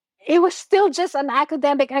 it was still just an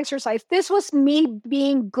academic exercise. This was me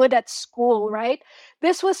being good at school, right?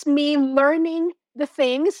 This was me learning the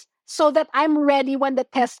things so that I'm ready when the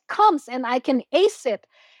test comes and I can ace it.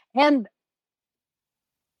 And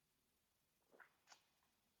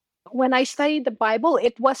when I studied the Bible,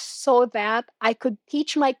 it was so that I could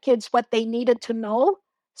teach my kids what they needed to know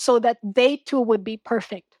so that they too would be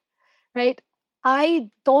perfect, right? I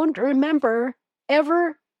don't remember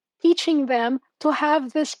ever teaching them to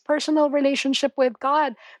have this personal relationship with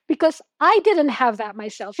God, because I didn't have that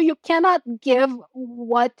myself. You cannot give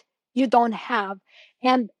what you don't have.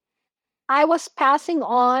 And I was passing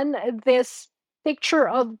on this picture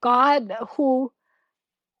of God who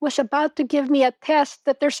was about to give me a test,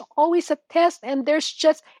 that there's always a test, and there's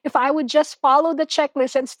just, if I would just follow the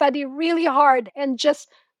checklist and study really hard and just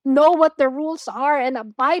know what the rules are and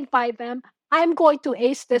abide by them, I'm going to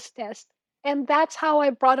ace this test. And that's how I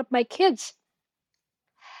brought up my kids.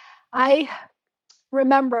 I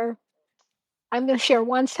remember, I'm going to share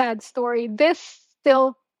one sad story. This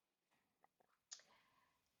still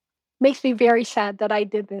makes me very sad that I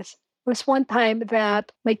did this. It was one time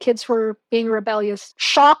that my kids were being rebellious.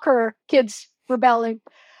 Shocker, kids rebelling.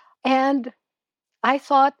 And I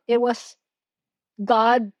thought it was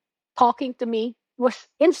God talking to me, was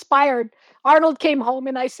inspired. Arnold came home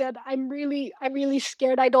and I said, I'm really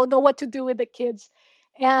scared. I don't know what to do with the kids.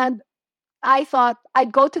 And I thought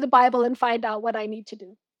I'd go to the Bible and find out what I need to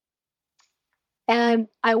do. And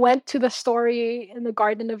I went to the story in the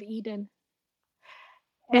Garden of Eden.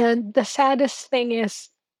 And the saddest thing is,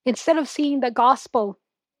 instead of seeing the gospel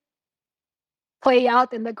play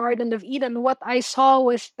out in the Garden of Eden, what I saw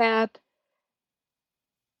was that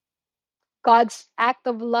God's act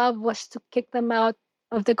of love was to kick them out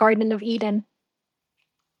of the Garden of Eden.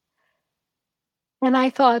 And I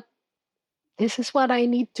thought, this is what I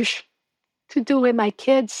need to do with my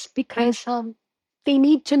kids, because they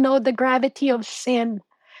need to know the gravity of sin.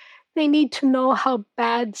 They need to know how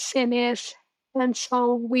bad sin is. And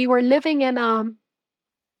so we were living in a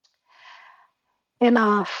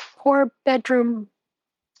 4-bedroom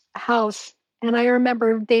house, and I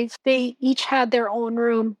remember they each had their own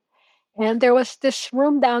room, and there was this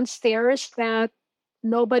room downstairs that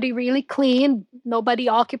nobody really cleaned, nobody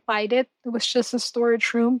occupied it. It was just a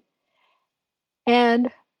storage room.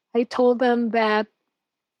 And I told them that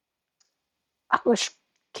I was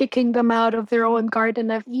kicking them out of their own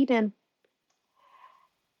Garden of Eden.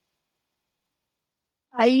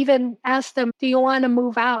 I even asked them, do you want to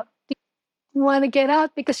move out? Do you want to get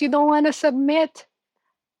out because you don't want to submit?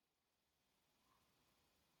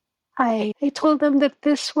 I told them that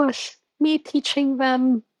this was me teaching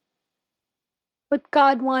them what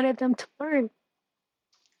God wanted them to learn.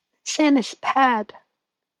 Sin is bad.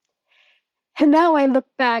 And now I look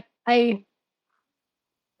back,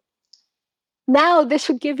 now this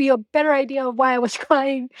would give you a better idea of why I was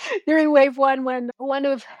crying during wave one, when one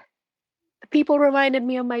of the people reminded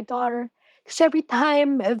me of my daughter. Because every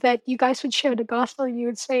time that you guys would share the gospel, you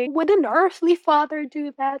would say, would an earthly father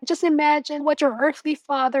do that? Just imagine what your earthly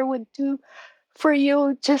father would do for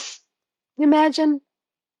you. Just imagine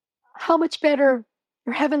how much better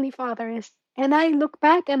your Heavenly Father is. And I look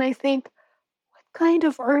back and I think, what kind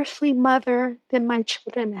of earthly mother did my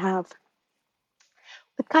children have?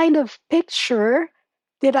 What kind of picture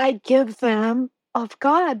did I give them of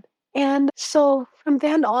God? And so from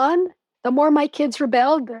then on, the more my kids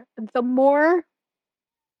rebelled, the more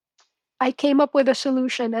I came up with a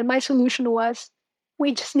solution. And my solution was,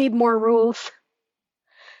 we just need more rules.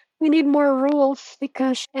 We need more rules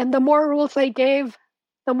and the more rules I gave,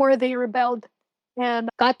 the more they rebelled. And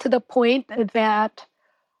got to the point that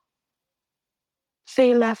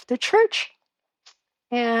they left the church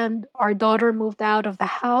and our daughter moved out of the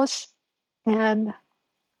house. And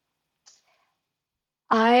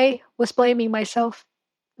I was blaming myself.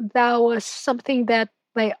 That was something that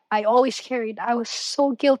I always carried. I was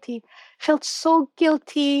so guilty, felt so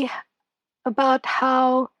guilty about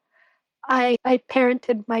how I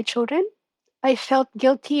parented my children. I felt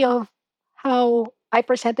guilty of how I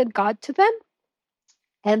presented God to them.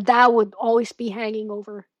 And that would always be hanging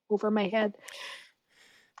over my head.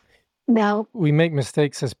 Now, we make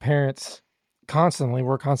mistakes as parents constantly.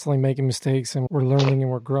 We're constantly making mistakes and we're learning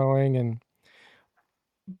and we're growing. And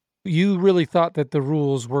you really thought that the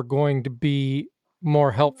rules were going to be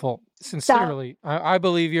more helpful. Sincerely, I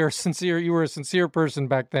believe you're sincere. You were a sincere person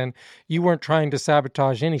back then. You weren't trying to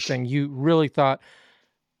sabotage anything. You really thought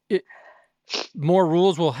more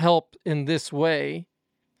rules will help in this way.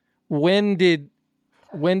 When did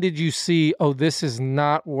you see, oh, this is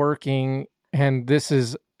not working, and this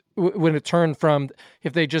is when it turned from,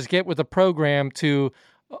 if they just get with the program, to,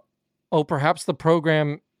 oh, perhaps the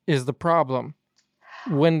program is the problem?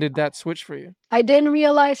 When did that switch for you? I didn't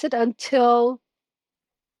realize it until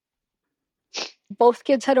both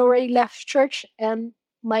kids had already left church and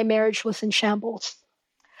my marriage was in shambles.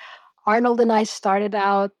 Arnold and I started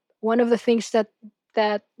out, one of the things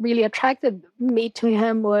that really attracted me to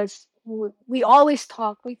him was we always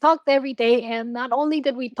talked. We talked every day, and not only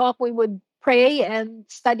did we talk, we would pray and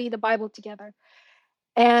study the Bible together.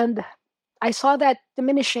 And I saw that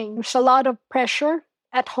diminishing. There's a lot of pressure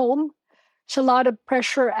at home. There's a lot of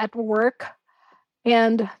pressure at work.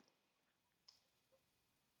 And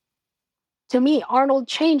to me, Arnold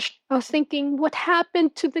changed. I was thinking, what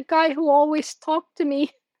happened to the guy who always talked to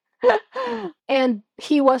me? And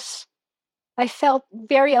I felt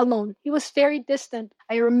very alone. He was very distant.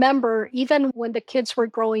 I remember even when the kids were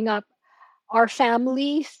growing up, our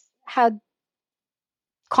families had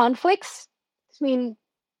conflicts between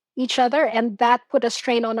each other, and that put a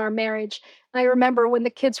strain on our marriage. I remember when the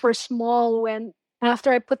kids were small, when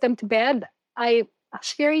after I put them to bed, I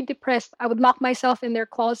was very depressed. I would lock myself in their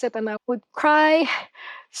closet and I would cry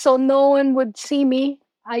so no one would see me.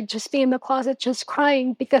 I'd just be in the closet just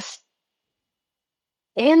crying because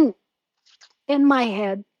in my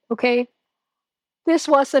head, okay, this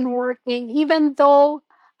wasn't working. Even though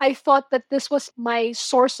I thought that this was my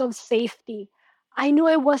source of safety, I knew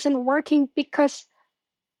it wasn't working because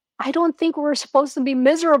I don't think we were supposed to be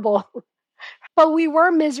miserable, but we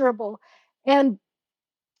were miserable. And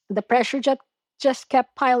the pressure just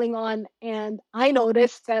kept piling on. And I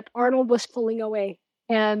noticed that Arnold was pulling away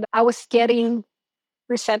and I was getting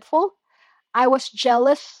resentful. I was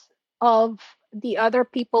jealous of the other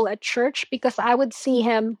people at church because I would see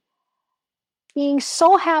him being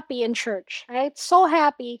so happy in church, right? So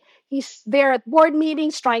happy. He's there at board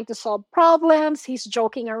meetings trying to solve problems. He's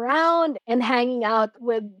joking around and hanging out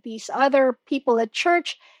with these other people at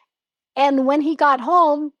church. And when he got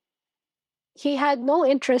home, he had no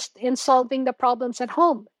interest in solving the problems at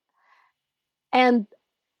home. And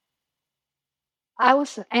I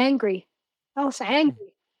was angry.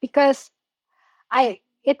 Because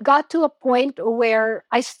it got to a point where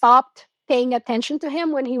I stopped paying attention to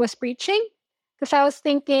him when he was preaching because I was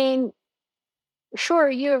thinking, sure,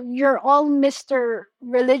 you're all Mr.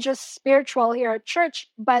 Religious Spiritual here at church,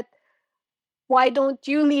 but why don't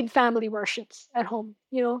you lead family worships at home?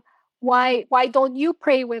 Why don't you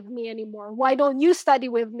pray with me anymore? Why don't you study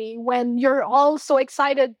with me when you're all so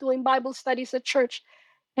excited doing Bible studies at church?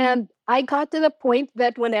 And I got to the point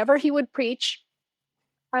that whenever he would preach,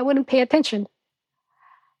 I wouldn't pay attention.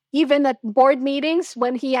 Even at board meetings,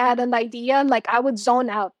 when he had an idea, like I would zone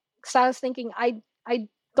out because I was thinking, I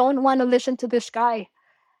don't want to listen to this guy.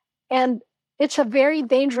 And it's a very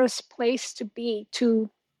dangerous place to be.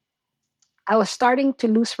 I was starting to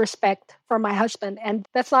lose respect for my husband, and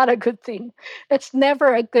that's not a good thing. It's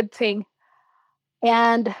never a good thing.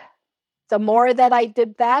 And the more that I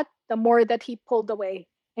did that, the more that he pulled away.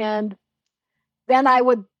 And then I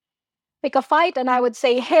would pick a fight and I would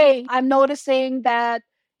say, hey, I'm noticing that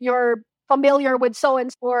you're familiar with so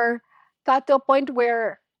and so, or got to a point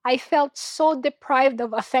where I felt so deprived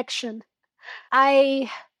of affection.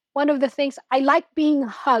 One of the things, I like being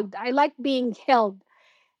hugged, I like being held.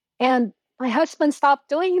 And my husband stopped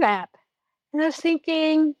doing that. And I was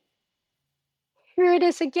thinking, here it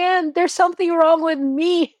is again. There's something wrong with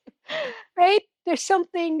me, right? There's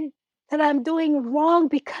something that I'm doing wrong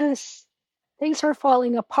because things are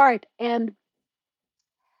falling apart. And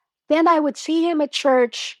then I would see him at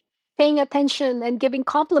church paying attention and giving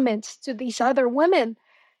compliments to these other women.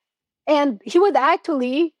 And he would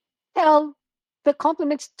actually tell the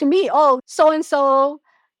compliments to me. Oh, so and so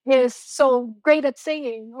is so great at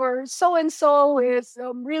singing, or so and so is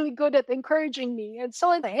really good at encouraging me, and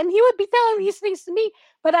he would be telling these things to me,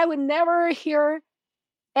 but I would never hear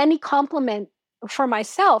any compliment for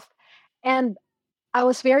myself. And I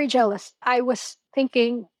was very jealous. I was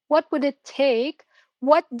thinking, what would it take?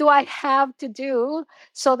 What do I have to do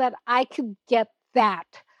so that I could get that?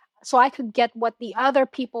 So I could get what the other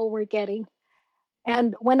people were getting.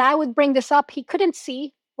 And when I would bring this up, he couldn't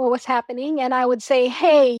see what was happening. And I would say,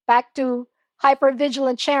 hey, back to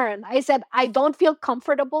hypervigilant Sharon. I said, I don't feel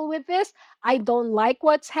comfortable with this. I don't like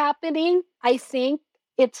what's happening. I think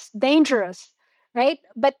it's dangerous, right?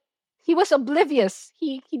 But he was oblivious.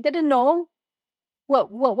 He didn't know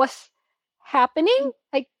what was happening.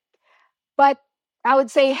 But I would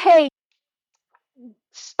say, hey,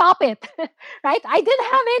 stop it, right? I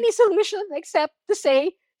didn't have any solution except to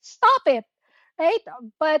say, stop it, right?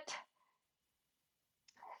 But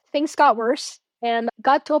things got worse and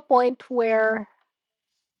got to a point where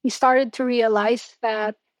he started to realize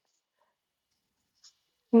that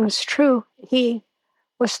it was true. He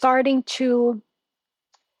was starting to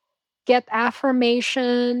get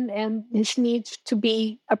affirmation and his needs to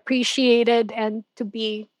be appreciated and to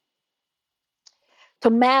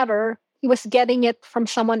matter. He was getting it from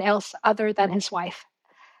someone else other than his wife.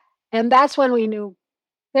 And that's when we knew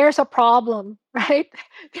there's a problem, right?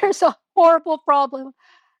 There's a horrible problem.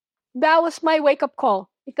 That was my wake up call,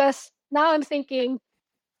 because now I'm thinking,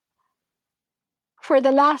 for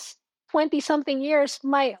the last 20 something years,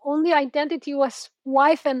 my only identity was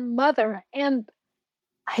wife and mother. And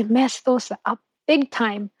I messed those up big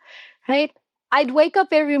time, right? I'd wake up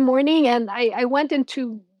every morning and I went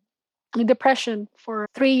into depression for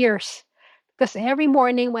 3 years, because every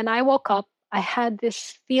morning when I woke up, I had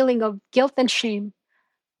this feeling of guilt and shame,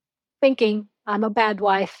 thinking I'm a bad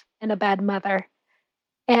wife and a bad mother.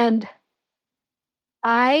 And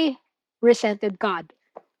I resented God.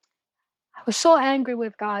 I was so angry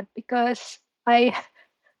with God because I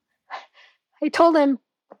told him,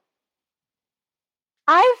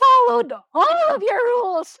 I followed all of your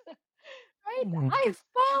rules, right? I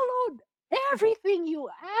followed everything you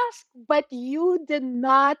asked, but you did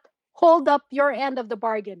not hold up your end of the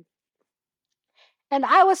bargain. And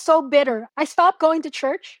I was so bitter. I stopped going to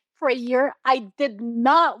church for a year. I did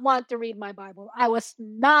not want to read my Bible. I was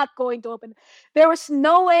not going to open. There was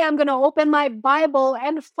no way I'm going to open my Bible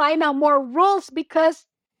and find out more rules, because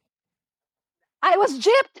I was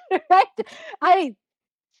gypped, right? I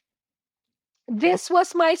This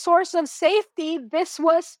was my source of safety.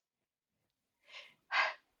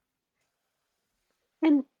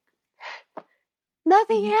 And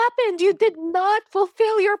nothing happened. You did not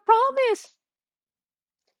fulfill your promise.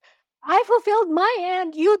 I fulfilled my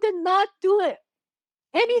end. You did not do it.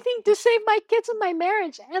 Anything to save my kids and my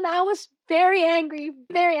marriage. And I was very angry,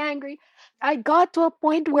 very angry. I got to a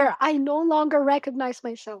point where I no longer recognized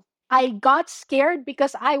myself. I got scared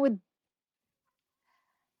because I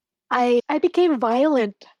became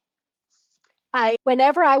violent.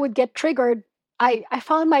 Whenever I would get triggered, I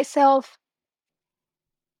found myself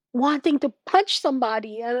wanting to punch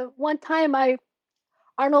somebody. One time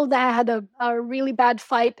Arnold had a really bad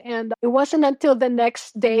fight, and it wasn't until the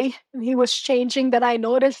next day he was changing that I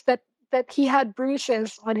noticed that he had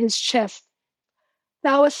bruises on his chest.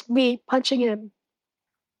 That was me punching him.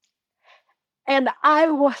 And I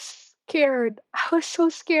was scared. I was so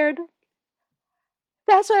scared.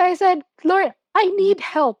 That's why I said, Lord, I need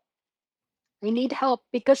help. I need help,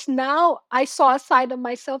 because now I saw a side of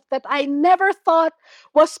myself that I never thought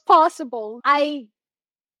was possible.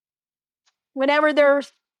 Whenever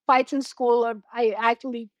there's fights in school, or I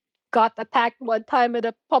actually got attacked one time at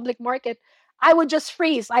a public market, I would just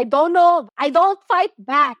freeze. I don't know. I don't fight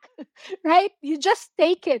back, right? You just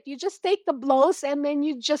take it. You just take the blows, and then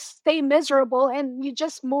you just stay miserable and you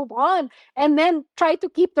just move on and then try to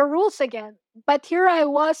keep the rules again. But here I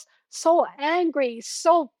was, so angry,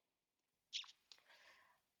 so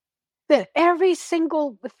that every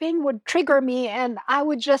single thing would trigger me, and I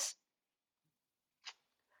would just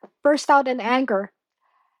burst out in anger.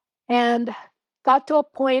 And got to a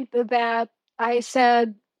point that I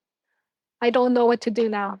said, I don't know what to do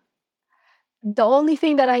now. The only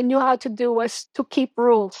thing that I knew how to do was to keep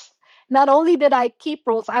rules. Not only did I keep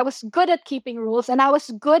rules, I was good at keeping rules, and I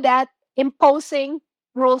was good at imposing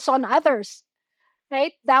rules on others.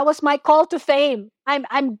 Right? That was my call to fame.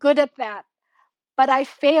 I'm good at that. But I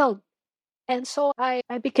failed. And so I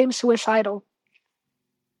became suicidal.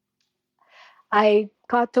 I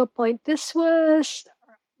got to a point, this was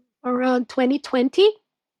around 2020,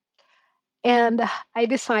 and I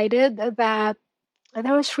decided that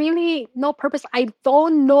there was really no purpose. I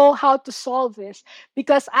don't know how to solve this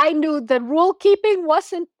because I knew the rule keeping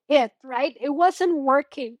wasn't it, right? It wasn't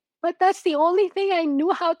working. But that's the only thing I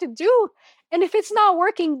knew how to do. And if it's not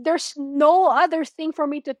working, there's no other thing for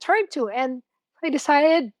me to turn to. And I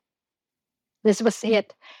decided this was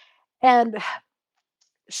it. And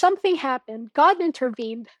something happened. God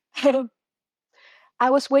intervened. I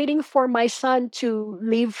was waiting for my son to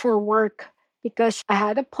leave for work because I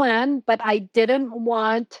had a plan, but I didn't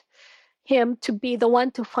want him to be the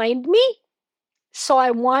one to find me. So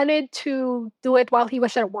I wanted to do it while he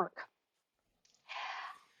was at work.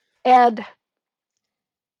 And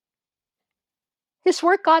his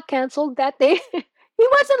work got canceled that day. He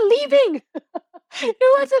wasn't leaving. He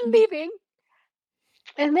wasn't leaving.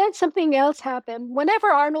 And then something else happened.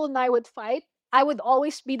 Whenever Arnold and I would fight, I would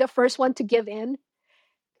always be the first one to give in.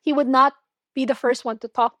 He would not be the first one to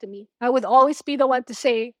talk to me. I would always be the one to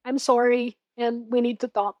say, I'm sorry, and we need to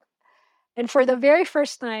talk. And for the very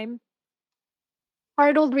first time,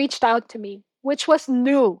 Arnold reached out to me, which was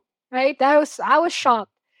new, right? I was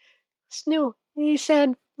shocked. It's new. He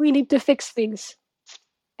said, we need to fix things.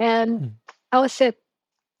 And that was it.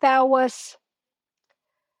 That was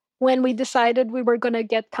when we decided we were going to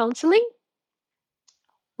get counseling.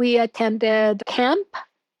 We attended camp.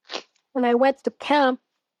 When I went to camp,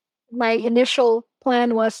 my initial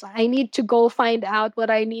plan was I need to go find out what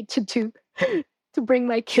I need to do to bring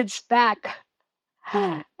my kids back.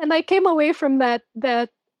 And I came away from that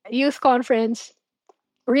youth conference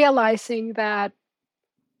realizing that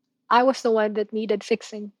I was the one that needed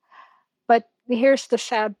fixing. But here's the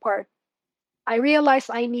sad part. I realized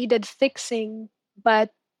I needed fixing,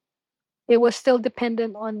 but it was still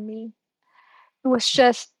dependent on me. It was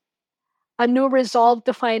just a new resolve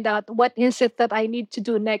to find out what is it that I need to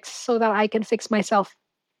do next so that I can fix myself.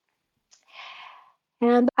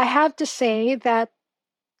 And I have to say that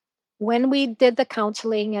when we did the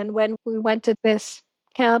counseling and when we went to this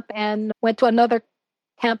camp and went to another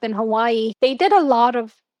camp in Hawaii, they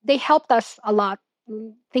helped us a lot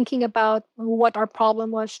thinking about what our problem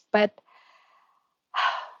was. But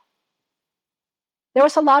there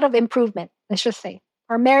was a lot of improvement, let's just say.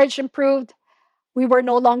 Our marriage improved. We were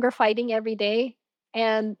no longer fighting every day.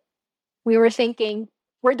 And we were thinking,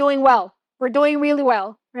 we're doing well. We're doing really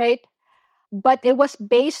well, right? But it was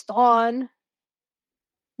based on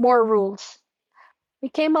more rules. We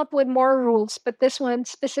came up with more rules, but this one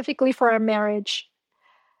specifically for our marriage.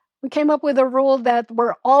 We came up with a rule that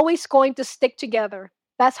we're always going to stick together.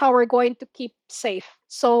 That's how we're going to keep safe.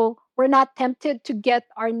 So we're not tempted to get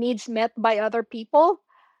our needs met by other people.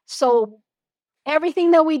 So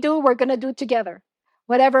everything that we do, we're going to do together.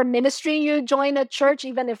 Whatever ministry you join at church,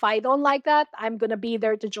 even if I don't like that, I'm going to be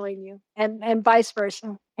there to join you, and vice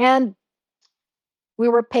versa. And we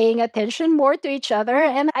were paying attention more to each other.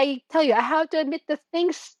 And I tell you, I have to admit that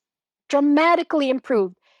things dramatically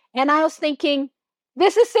improved. And I was thinking,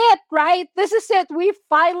 this is it, right? This is it. We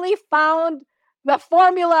finally found the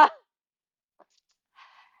formula.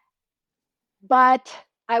 But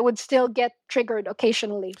I would still get triggered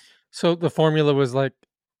occasionally. So the formula was like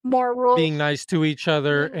more rules, being nice to each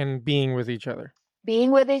other and being with each other. Being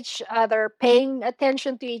with each other, paying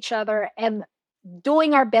attention to each other, and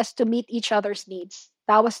doing our best to meet each other's needs.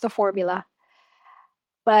 That was the formula.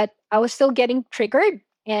 But I was still getting triggered,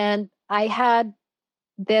 and I had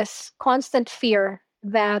this constant fear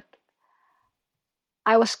that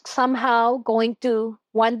I was somehow going to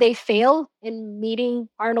one day fail in meeting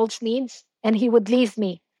Arnold's needs, and he would leave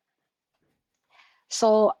me.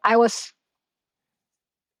 So I was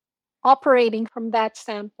operating from that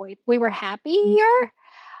standpoint. We were happier,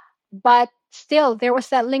 but still there was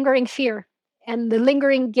that lingering fear and the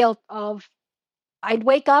lingering guilt of I'd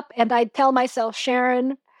wake up and I'd tell myself,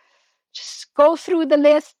 Sharon, just go through the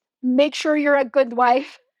list, make sure you're a good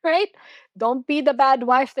wife, right? Don't be the bad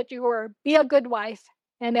wife that you were. Be a good wife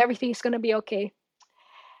and everything's going to be okay.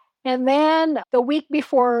 And then the week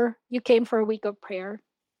before you came for a week of prayer,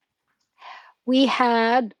 we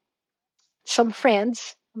had some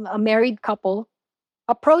friends, a married couple,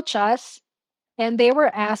 approach us, and they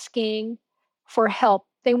were asking for help.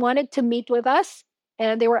 They wanted to meet with us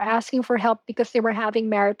and they were asking for help because they were having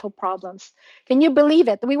marital problems. Can you believe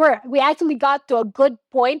it? We actually got to a good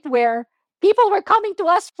point where people were coming to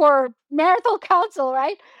us for marital counsel,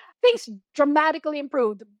 right? Things dramatically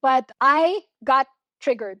improved, but I got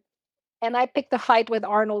triggered and I picked a fight with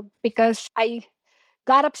Arnold because I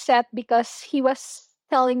got upset because he was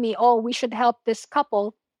telling me, "Oh, we should help this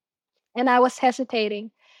couple." And I was hesitating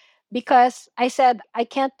because I said, "I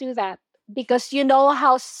can't do that because you know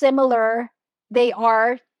how similar they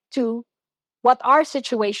are to what our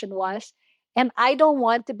situation was. And I don't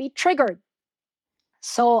want to be triggered.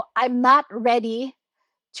 So I'm not ready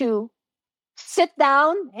to sit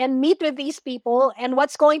down and meet with these people. And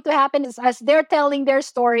what's going to happen is, as they're telling their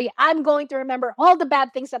story, I'm going to remember all the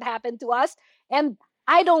bad things that happened to us. And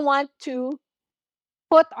I don't want to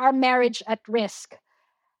put our marriage at risk."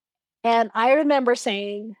 And I remember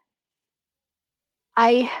saying,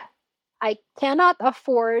 I I cannot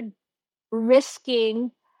afford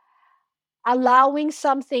risking allowing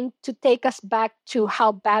something to take us back to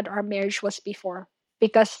how bad our marriage was before,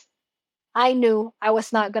 because I knew I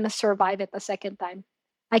was not going to survive it a second time.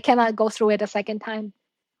 I cannot go through it a second time.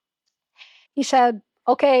 He said,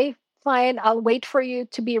 "Okay, fine, I'll wait for you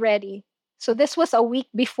to be ready." So this was a week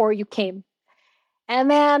before you came. And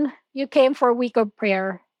then you came for a week of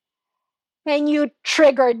prayer. And you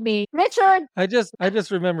triggered me. Richard! I just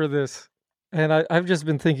remember this, and I've just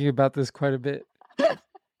been thinking about this quite a bit.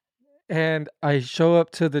 And I show up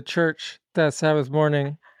to the church that Sabbath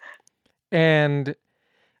morning, and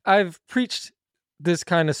I've preached this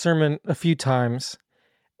kind of sermon a few times,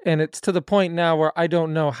 and it's to the point now where I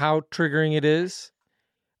don't know how triggering it is.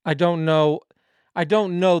 I don't know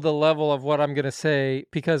the level of what I'm going to say,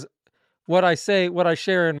 because what I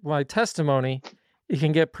share in my testimony, it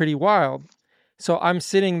can get pretty wild. So I'm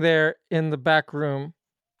sitting there in the back room,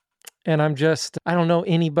 and I don't know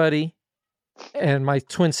anybody. And my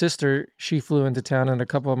twin sister, she flew into town, and a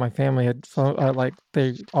couple of my family had flown,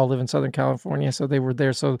 they all live in Southern California, so they were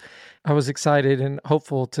there. So I was excited and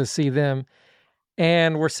hopeful to see them.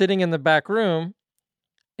 And we're sitting in the back room,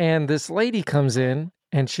 and this lady comes in,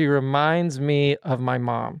 and she reminds me of my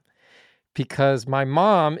mom, because my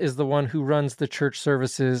mom is the one who runs the church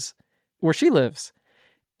services where she lives.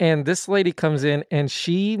 And this lady comes in, and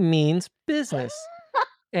she means business.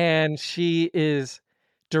 And she is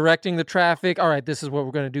directing the traffic. All right, this is what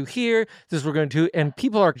we're going to do here. This is what we're going to do. And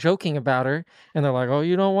people are joking about her. And they're like, "Oh,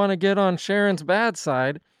 you don't want to get on Sharon's bad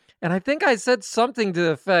side." And I think I said something to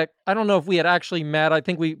the effect, I don't know if we had actually met. I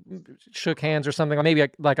think we shook hands or something. Maybe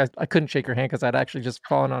I couldn't shake her hand because I'd actually just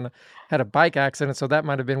had a bike accident. So that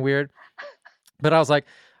might have been weird. But I was like,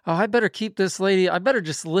 "Oh, I better I better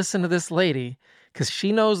just listen to this lady, because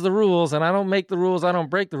she knows the rules, and I don't make the rules. I don't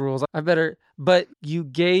break the rules. But you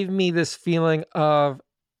gave me this feeling of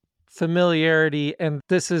familiarity, and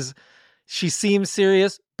she seems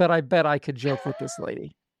serious, but I bet I could joke with this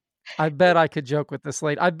lady. I bet I could joke with this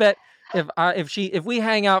lady. I bet if we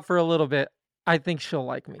hang out for a little bit, I think she'll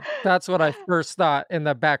like me." That's what I first thought in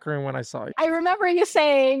the back room when I saw you. I remember you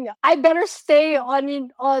saying, "I better stay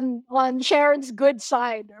on Sharon's good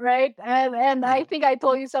side," right? And I think I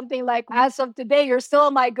told you something like, "As of today, you're still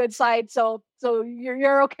on my good side, so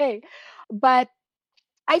you're okay." But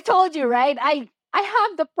I told you, right? I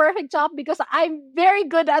have the perfect job because I'm very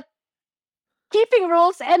good at keeping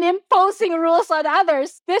rules and imposing rules on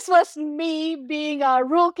others. This was me being a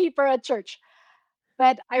rule keeper at church.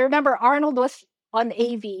 But I remember Arnold was on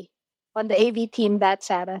AV, on the AV team that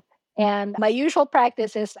Sabbath. And my usual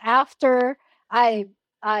practice is, after I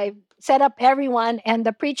set up everyone and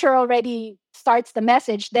the preacher already starts the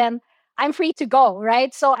message, then I'm free to go,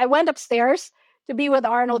 right? So I went upstairs to be with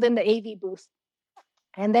Arnold in the AV booth.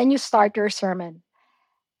 And then you start your sermon.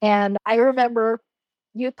 And I remember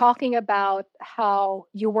you talking about how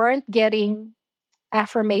you weren't getting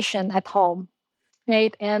affirmation at home,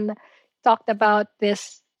 right? And talked about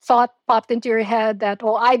this thought popped into your head that,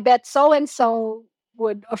 "Oh, I bet so and so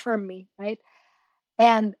would affirm me," right?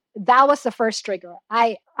 And that was the first trigger.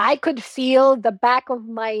 I could feel the back of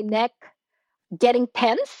my neck getting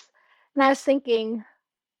tense, and I was thinking,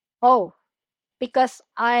 "Oh," because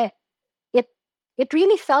it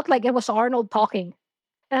really felt like it was Arnold talking.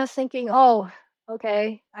 And I was thinking, "Oh,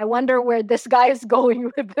 okay, I wonder where this guy is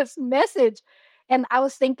going with this message." And I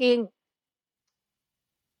was thinking,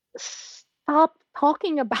 "Stop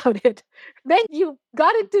talking about it." Then you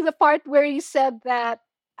got into the part where you said that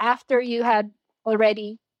after you had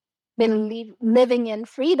already been living in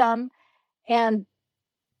freedom, and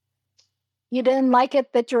you didn't like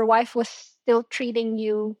it that your wife was still treating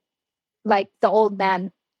you like the old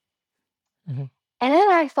man. Mhm. And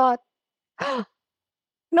then I thought,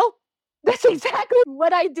 "No, That's exactly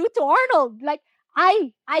what I do to Arnold. Like,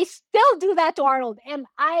 I still do that to Arnold. And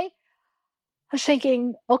I was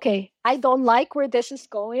thinking, okay, I don't like where this is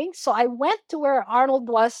going. So I went to where Arnold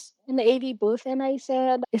was in the AV booth and I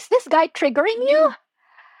said, is this guy triggering you?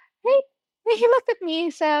 He looked at me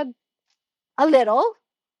and said, a little.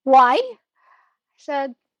 Why? I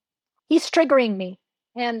said, he's triggering me.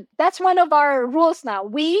 And that's one of our rules now.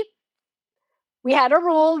 We had a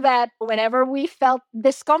rule that whenever we felt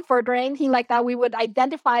discomfort or anything like that, we would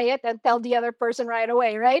identify it and tell the other person right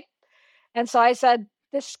away, right? And so I said,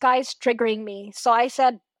 this guy's triggering me. So I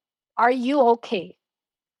said, are you okay?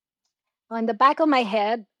 On the back of my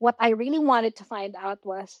head, what I really wanted to find out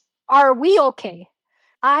was, are we okay?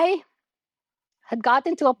 I had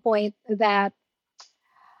gotten to a point that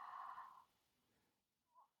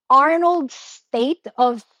Arnold's state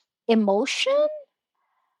of emotion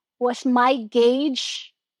was my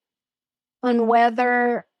gauge on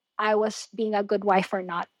whether I was being a good wife or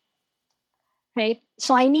not. Right?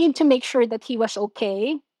 So I need to make sure that he was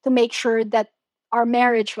okay, to make sure that our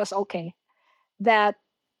marriage was okay.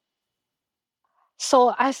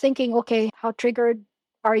 So I was thinking, okay, how triggered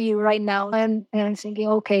are you right now? And I'm thinking,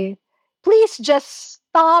 okay, please just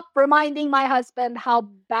stop reminding my husband how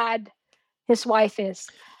bad his wife is.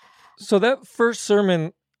 So that first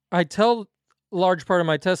sermon, I tell a large part of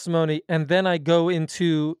my testimony, and then I go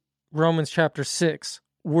into Romans chapter 6.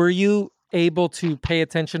 Were you able to pay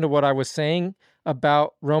attention to what I was saying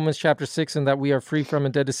about Romans chapter 6 and that we are free from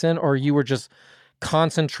and dead to sin, or you were just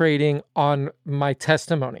concentrating on my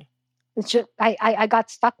testimony? It's just, I got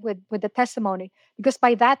stuck with the testimony because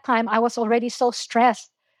by that time I was already so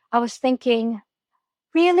stressed. I was thinking,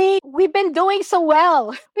 really? We've been doing so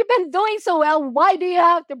well. We've been doing so well. Why do you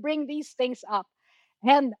have to bring these things up?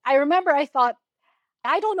 And I remember I thought,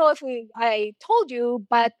 I don't know if I told you,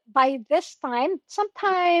 but by this time,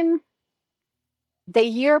 sometime the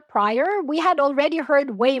year prior, we had already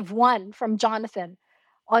heard Wave 1 from Jonathan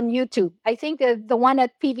on YouTube. I think the one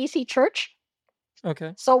at PVC Church.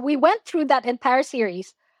 Okay. So we went through that entire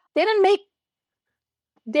series. Didn't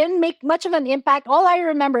make much of an impact. All I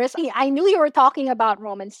remember is I knew you were talking about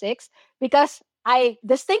Romans 6 because I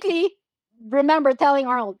distinctly remember telling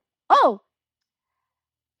Arnold, oh,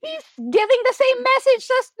 he's giving the same message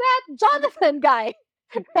as that Jonathan guy,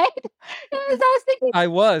 right? And I was thinking, I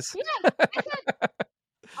was. yeah, I said,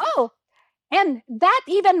 oh, and that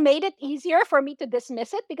even made it easier for me to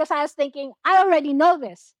dismiss it because I was thinking, I already know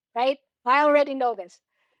this, right? I already know this.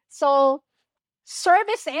 So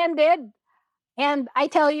service ended, and I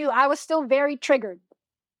tell you, I was still very triggered.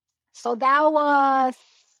 So that was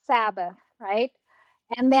Sabbath, right?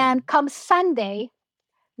 And then come Sunday.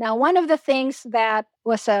 Now, one of the things that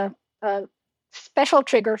was a special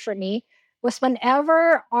trigger for me was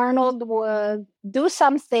whenever Arnold would do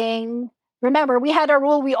something. Remember, we had a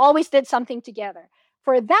rule, we always did something together.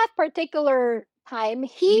 For that particular time,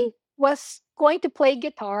 he was going to play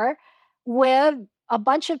guitar with a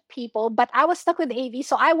bunch of people, but I was stuck with AV,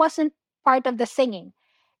 so I wasn't part of the singing.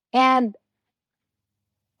 And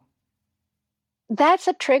that's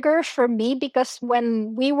a trigger for me because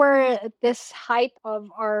when we were at this height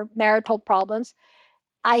of our marital problems,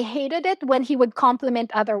 I hated it when he would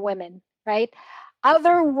compliment other women, right?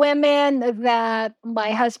 Other women that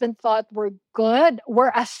my husband thought were good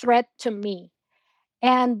were a threat to me.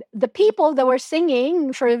 And the people that were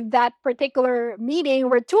singing for that particular meeting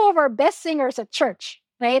were two of our best singers at church,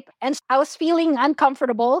 right? And I was feeling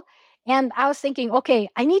uncomfortable. And I was thinking, okay,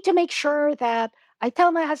 I need to make sure that I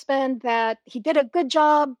tell my husband that he did a good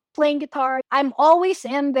job playing guitar. I'm always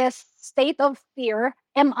in this state of fear.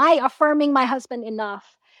 Am I affirming my husband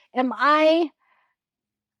enough? Am I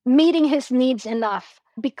meeting his needs enough?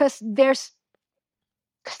 Because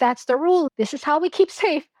that's the rule. This is how we keep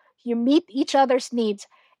safe. You meet each other's needs.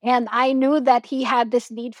 And I knew that he had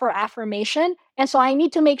this need for affirmation. And so I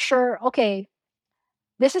need to make sure, okay,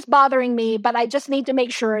 this is bothering me, but I just need to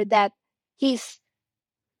make sure that he's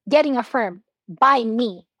getting affirmed by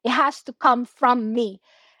me. It has to come from me.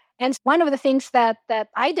 And one of the things that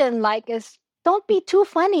I didn't like is don't be too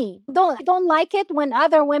funny. Don't like it when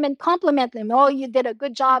other women compliment them. Oh, you did a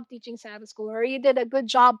good job teaching Sabbath school, or you did a good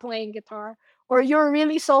job playing guitar, or you're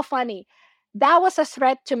really so funny. That was a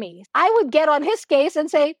threat to me. I would get on his case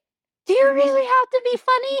and say, do you really have to be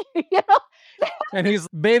funny? You know? And he's,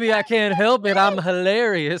 baby, I can't help it. I'm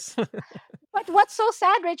hilarious. But what's so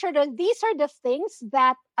sad, Richard, is these are the things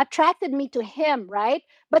that attracted me to him, right?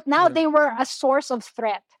 But now they were a source of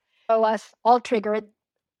threat. I was all triggered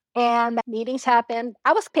and meetings happened.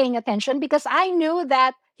 I was paying attention because I knew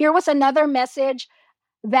that here was another message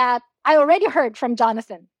that I already heard from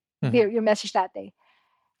Jonathan, your message that day.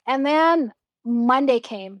 And then Monday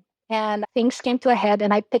came and things came to a head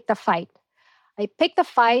and I picked a fight. I picked a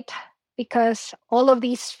fight because all of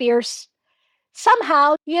these fears,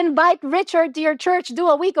 somehow you invite Richard to your church, do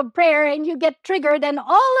a week of prayer, and you get triggered, and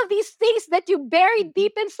all of these things that you buried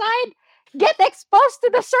deep inside get exposed to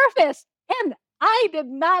the surface. And I did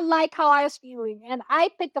not like how I was feeling. And I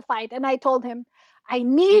picked a fight and I told him, I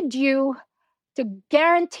need you to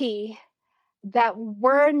guarantee that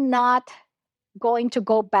we're not going to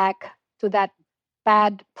go back to that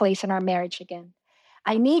bad place in our marriage again.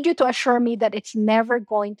 I need you to assure me that it's never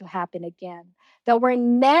going to happen again, that we're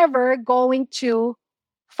never going to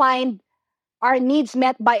find our needs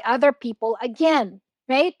met by other people again,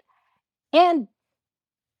 right? And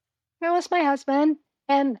here was my husband,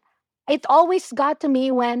 and it always got to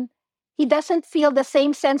me when he doesn't feel the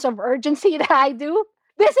same sense of urgency that I do.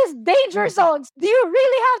 This is danger zones. Do you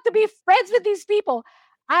really have to be friends with these people?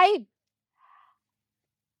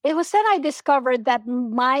 It was then I discovered that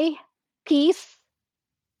my peace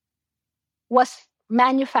was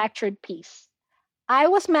manufactured peace. I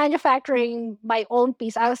was manufacturing my own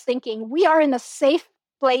peace. I was thinking we are in a safe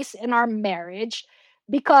place in our marriage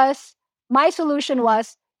because my solution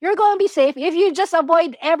was you're going to be safe if you just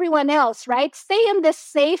avoid everyone else, right? Stay in this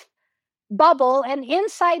safe bubble, and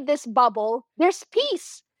inside this bubble, there's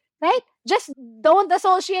peace, right? Just don't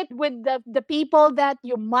associate with the people that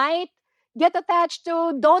you might get attached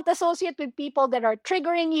to. Don't associate with people that are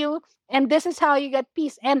triggering you. And this is how you get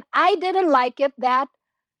peace. And I didn't like it that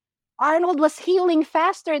Arnold was healing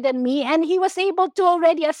faster than me, and he was able to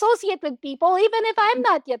already associate with people, even if I'm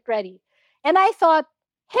not yet ready. And I thought,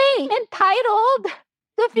 hey, I'm entitled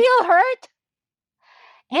to feel hurt.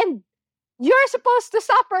 And you're supposed to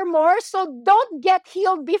suffer more, so don't get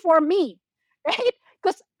healed before me, right?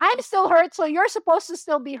 Because I'm still hurt, so you're supposed to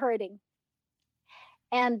still be hurting.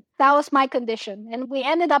 And that was my condition. And we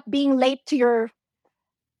ended up being late to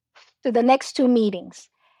the next two meetings.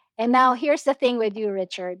 And now here's the thing with you,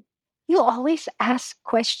 Richard. You always ask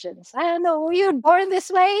questions. I don't know, were you born this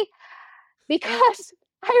way? Because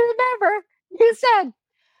I remember you said,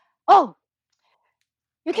 oh,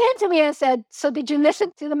 you came to me and said, so did you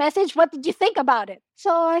listen to the message? What did you think about it?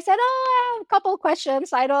 So I said, oh, I have a couple of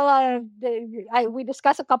questions. We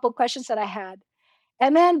discussed a couple of questions that I had.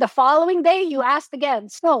 And then the following day, you asked again,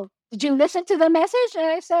 so did you listen to the message? And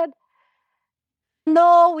I said,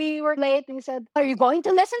 no, we were late. And he said, are you going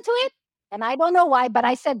to listen to it? And I don't know why, but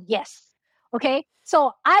I said yes. Okay.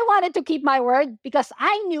 So I wanted to keep my word because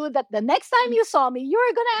I knew that the next time you saw me, you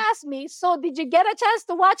were going to ask me, so did you get a chance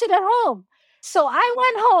to watch it at home? So I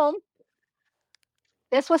went home.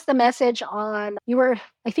 This was the message I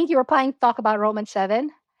think you were planning to talk about Romans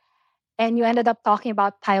 7, and you ended up talking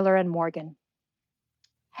about Tyler and Morgan.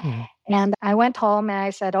 Mm-hmm. And I went home and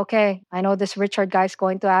I said, okay, I know this Richard guy's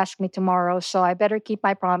going to ask me tomorrow, so I better keep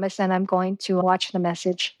my promise and I'm going to watch the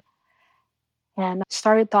message. And I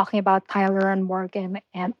started talking about Tyler and Morgan,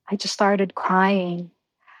 and I just started crying.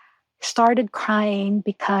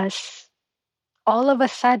 Because all of a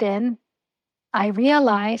sudden, I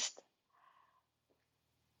realized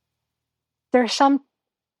there's some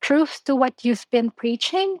truth to what you've been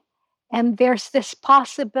preaching, and there's this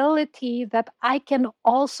possibility that I can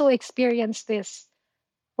also experience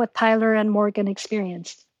what Tyler and Morgan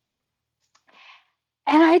experienced.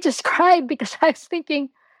 And I just cried because I was thinking,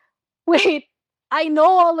 wait, I know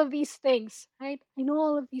all of these things, right? I know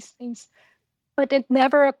all of these things, but it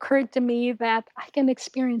never occurred to me that I can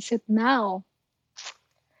experience it now.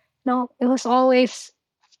 No, it was always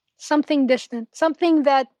something distant, something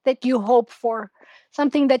that you hope for,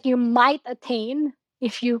 something that you might attain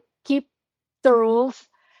if you keep the rules.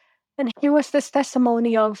 And here was this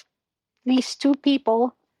testimony of these two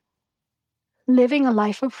people living a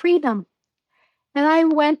life of freedom. And I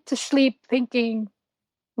went to sleep thinking,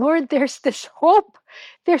 Lord, there's this hope.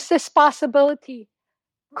 There's this possibility.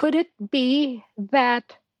 Could it be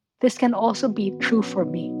that this can also be true for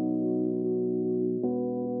me?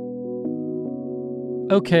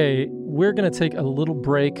 Okay, we're going to take a little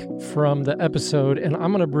break from the episode, and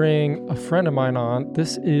I'm going to bring a friend of mine on.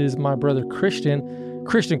 This is my brother, Christian.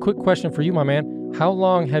 Christian, quick question for you, my man. How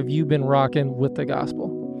long have you been rocking with the gospel?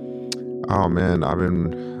 Oh, man, I've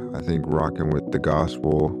been, I think, rocking with the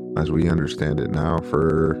gospel as we understand it now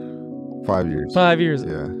for 5 years. 5 years.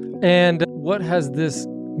 Yeah. And what has this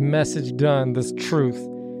message done, this truth,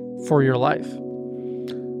 for your life?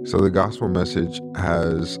 So the gospel message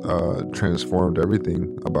has transformed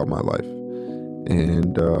everything about my life.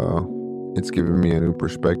 And it's given me a new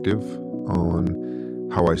perspective on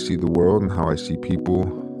how I see the world and how I see people.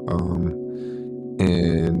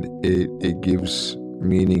 And it gives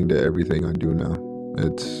meaning to everything I do now.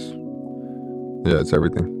 It's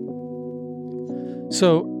everything.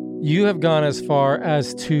 So you have gone as far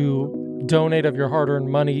as to donate of your hard-earned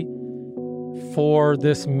money for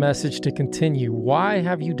this message to continue. Why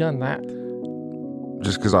have you done that?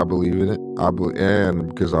 Just because I believe in it. And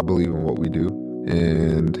because I believe in what we do.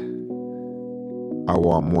 And I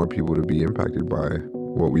want more people to be impacted by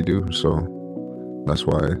what we do. So that's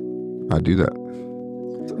why I do that.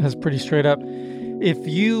 That's pretty straight up. If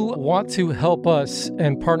you want to help us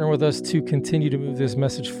and partner with us to continue to move this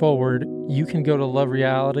message forward, you can go to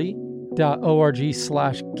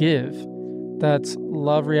lovereality.org/give. That's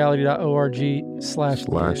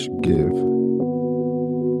lovereality.org/give.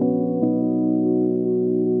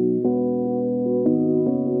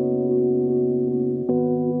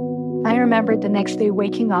 I remember the next day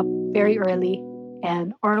waking up very early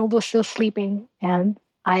and Arnold was still sleeping, and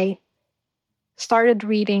I started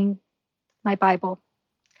reading my Bible.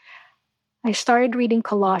 I started reading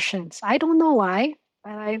Colossians. I don't know why,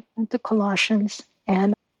 but I went to Colossians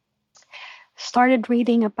and started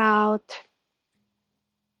reading about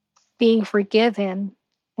being forgiven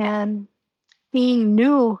and being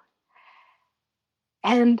new.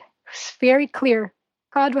 And it's very clear.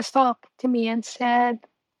 God was talking to me and said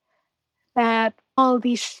that all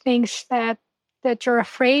these things that you're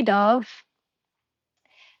afraid of,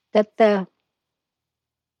 that the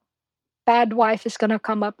bad wife is going to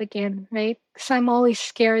come up again, right? Because I'm always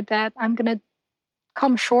scared that I'm going to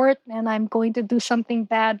come short and I'm going to do something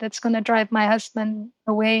bad that's going to drive my husband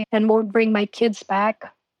away and won't bring my kids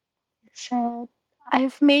back. He said,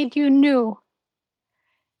 I've made you new.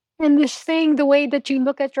 And this thing, the way that you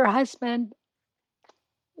look at your husband,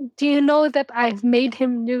 do you know that I've made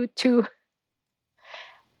him new too?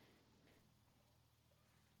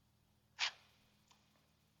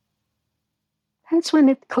 That's when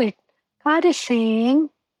it clicked. God is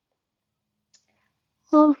saying,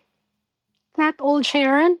 well, that old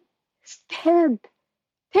Sharon is dead.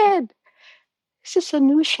 Dead. This is a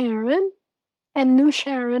new Sharon. And new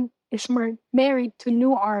Sharon is married to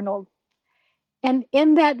new Arnold. And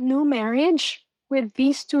in that new marriage, with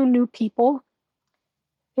these two new people,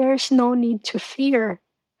 there's no need to fear.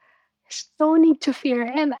 There's no need to fear.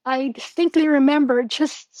 And I distinctly remember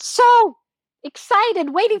just so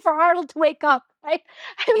excited, waiting for Arnold to wake up. Right?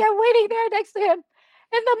 I mean, I'm waiting there next to him.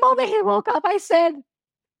 And the moment he woke up, I said,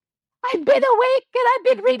 I've been awake and I've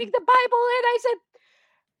been reading the Bible. And I said,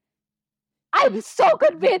 I'm so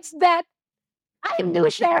convinced that I'm new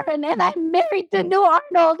Sharon and I'm married to new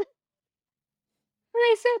Arnold. And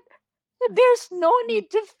I said, there's no need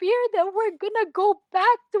to fear that we're going to go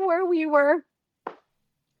back to where we were.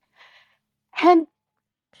 And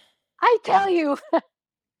I tell you,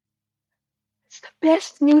 it's the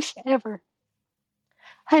best news ever.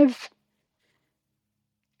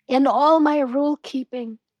 In all my rule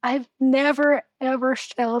keeping, I've never, ever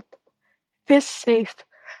felt this safe.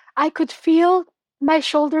 I could feel my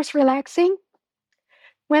shoulders relaxing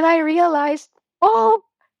when I realized, oh,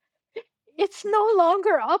 it's no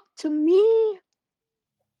longer up to me.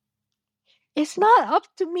 It's not up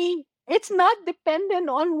to me. It's not dependent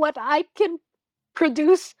on what I can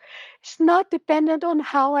produce. It's not dependent on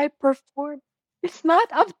how I perform. It's not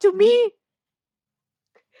up to me.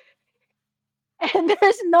 And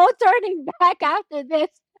there's no turning back after this.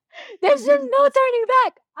 There's just no turning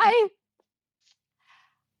back.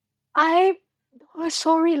 I was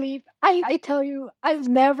so relieved. I tell you, I've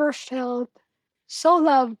never felt so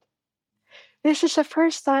loved. This is the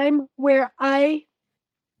first time where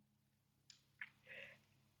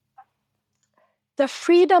the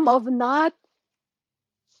freedom of not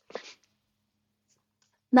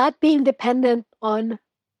being dependent on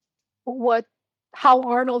how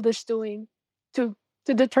Arnold is doing to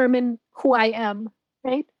determine who I am,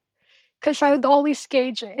 right? Because I would always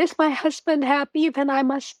gauge, is my husband happy? Then I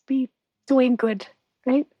must be doing good,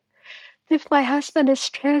 right? If my husband is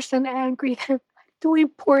stressed and angry, then I'm doing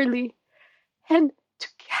poorly. And to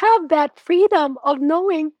have that freedom of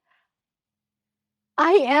knowing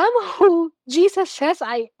I am who Jesus says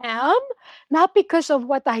I am, not because of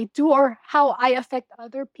what I do or how I affect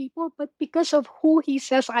other people, but because of who he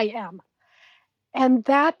says I am. And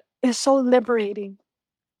that is so liberating.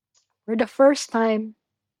 For the first time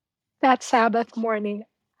that Sabbath morning,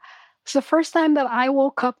 it's the first time that I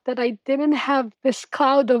woke up that I didn't have this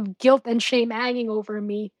cloud of guilt and shame hanging over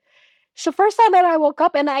me. It's the first time that I woke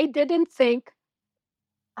up and I didn't think,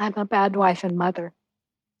 I'm a bad wife and mother.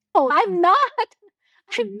 Oh, I'm not.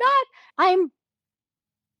 I'm not.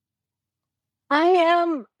 I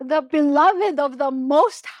am the beloved of the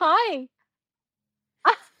Most High.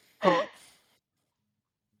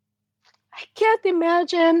 I can't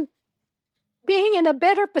imagine being in a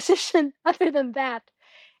better position other than that.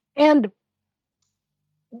 And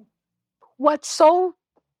what's so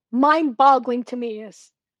mind-boggling to me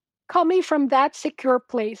is coming from that secure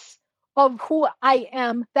place of who I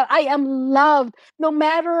am, that I am loved, no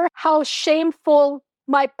matter how shameful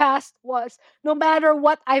my past was, no matter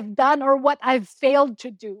what I've done or what I've failed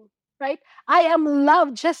to do, right? I am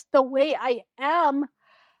loved just the way I am.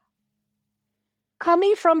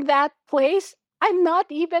 Coming from that place, I'm not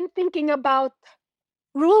even thinking about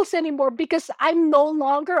rules anymore because I'm no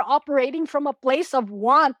longer operating from a place of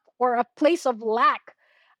want or a place of lack.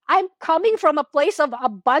 I'm coming from a place of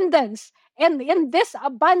abundance. And in this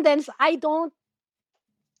abundance, I no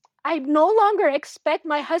longer expect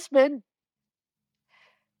my husband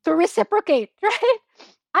to reciprocate, right?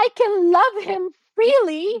 I can love him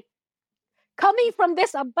freely coming from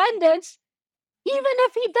this abundance. Even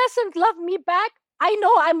if he doesn't love me back, I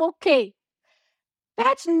know I'm okay.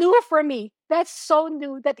 That's new for me. That's so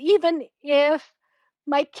new that even if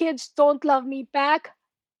my kids don't love me back,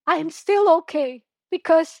 I'm still okay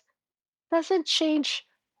because it doesn't change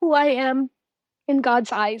who I am in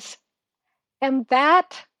God's eyes. And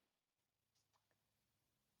that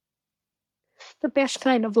is the best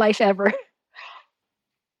kind of life ever.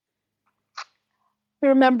 I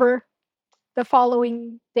remember the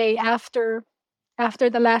following day after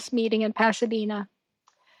the last meeting in Pasadena,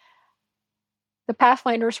 the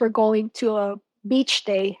Pathfinders were going to a beach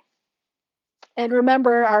day. And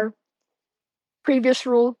remember our previous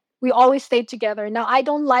rule, we always stayed together. Now, I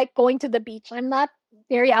don't like going to the beach. I'm not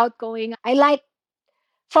very outgoing. I like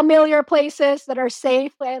familiar places that are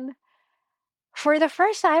safe. And for the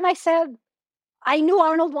first time, I knew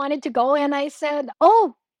Arnold wanted to go. And I said,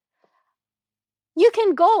 oh, you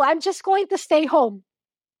can go. I'm just going to stay home.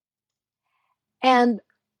 And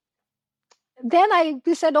then I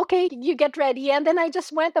said, okay, you get ready. And then I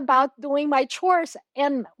just went about doing my chores.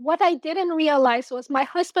 And what I didn't realize was my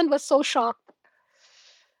husband was so shocked.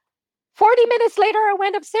 40 minutes later, I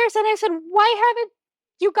went upstairs and I said, why haven't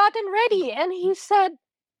you gotten ready? And he said,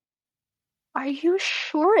 are you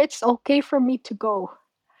sure it's okay for me to go?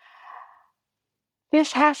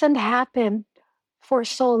 This hasn't happened for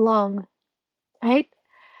so long, right?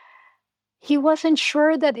 He wasn't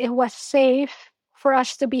sure that it was safe for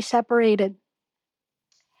us to be separated.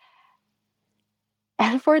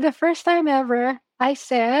 And for the first time ever, I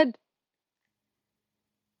said,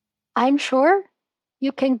 I'm sure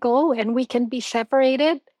you can go and we can be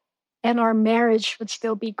separated and our marriage would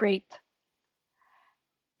still be great.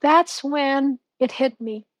 That's when it hit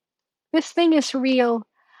me. This thing is real.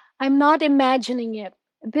 I'm not imagining it.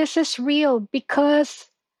 This is real because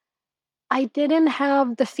I didn't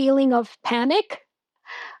have the feeling of panic.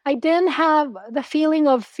 I didn't have the feeling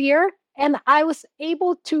of fear. And I was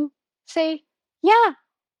able to say, yeah,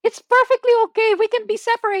 it's perfectly okay. We can be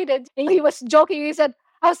separated. And he was joking. He said,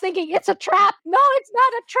 I was thinking, it's a trap. No, it's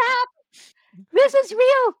not a trap. This is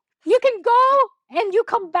real. You can go and you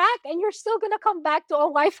come back and you're still going to come back to a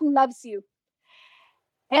wife who loves you.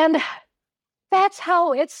 And that's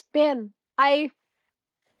how it's been. I'm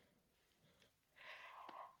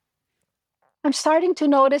starting to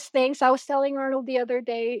notice things. I was telling Arnold the other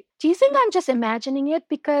day, do you think I'm just imagining it?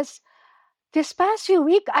 Because this past few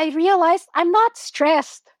weeks, I realized I'm not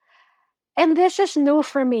stressed. And this is new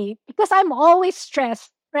for me because I'm always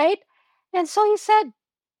stressed, right? And so he said,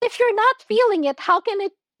 if you're not feeling it, how can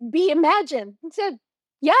it be imagined? He said,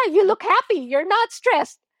 yeah, you look happy. You're not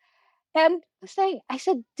stressed. And I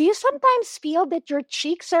said, do you sometimes feel that your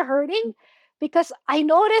cheeks are hurting? Because I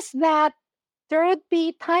noticed that there would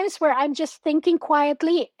be times where I'm just thinking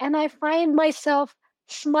quietly and I find myself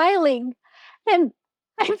smiling. And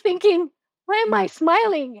I'm thinking, why am I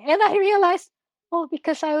smiling? And I realized, oh,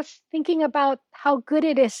 because I was thinking about how good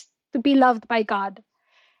it is to be loved by God.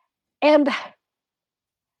 And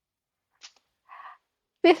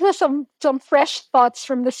this is some fresh thoughts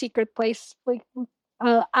from the secret place.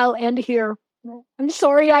 I'll end here. I'm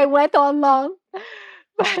sorry I went on long.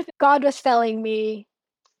 But God was telling me,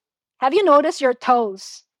 have you noticed your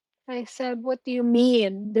toes? I said, what do you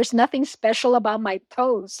mean? There's nothing special about my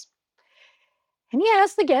toes. And he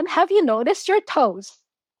asked again, have you noticed your toes?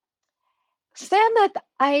 Then that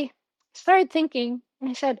I started thinking, and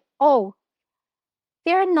I said, oh,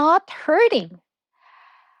 they're not hurting.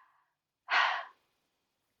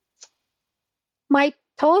 My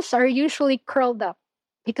toes are usually curled up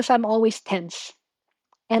because I'm always tense.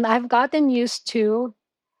 And I've gotten used to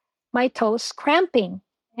my toes cramping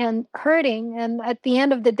and hurting. And at the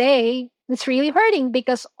end of the day, it's really hurting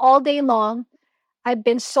because all day long, I've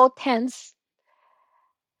been so tense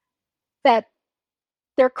that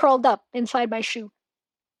they're curled up inside my shoe.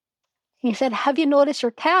 He said, have you noticed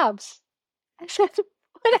your calves? I said,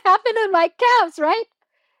 what happened to my calves, right?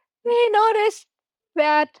 He noticed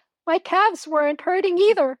that my calves weren't hurting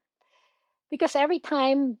either. Because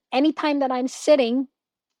anytime that I'm sitting,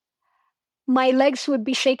 my legs would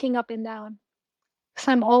be shaking up and down. Because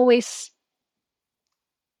I'm always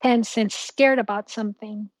tense and scared about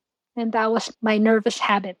something. And that was my nervous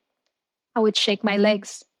habit. I would shake my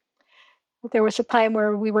legs. There was a time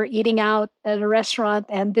where we were eating out at a restaurant,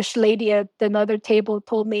 and this lady at another table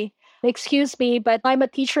told me, excuse me, but I'm a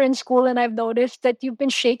teacher in school and I've noticed that you've been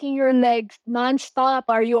shaking your legs nonstop.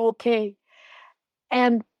 Are you okay?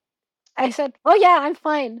 And I said, oh, yeah, I'm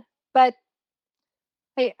fine. But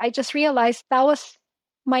I just realized that was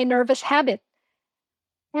my nervous habit.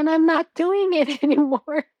 And I'm not doing it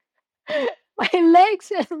anymore. My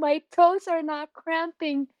legs and my toes are not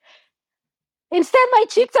cramping. Instead, my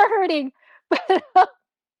cheeks are hurting. But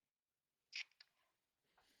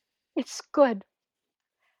it's good.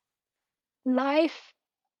 Life,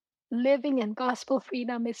 living in gospel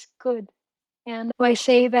freedom is good. And do I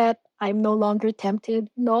say that I'm no longer tempted?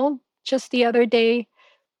 No. Just the other day,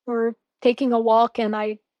 we're taking a walk and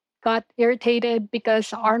I got irritated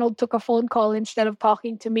because Arnold took a phone call instead of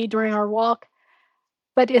talking to me during our walk.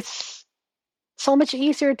 But it's so much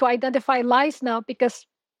easier to identify lies now because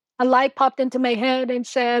a lie popped into my head and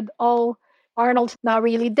said, oh, Arnold's not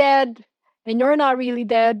really dead. And you're not really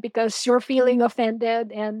dead because you're feeling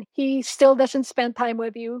offended and he still doesn't spend time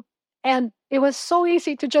with you. And it was so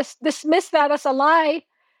easy to just dismiss that as a lie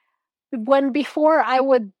when before I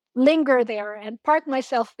would linger there and park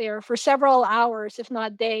myself there for several hours, if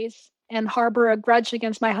not days, and harbor a grudge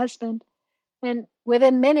against my husband. And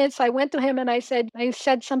within minutes, I went to him and I said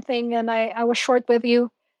something and I was short with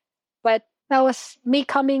you. But that was me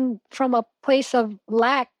coming from a place of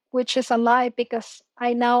lack, which is a lie because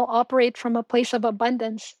I now operate from a place of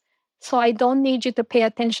abundance. So I don't need you to pay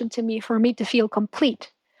attention to me for me to feel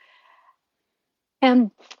complete.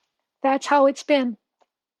 And that's how it's been.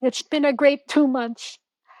 It's been a great 2 months.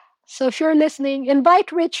 So if you're listening,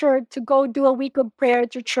 invite Richard to go do a week of prayer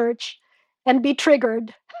at your church and be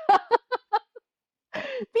triggered.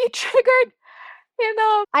 Be triggered.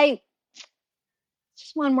 I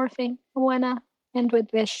just one more thing. I want to end with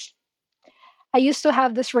this. I used to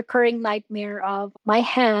have this recurring nightmare of my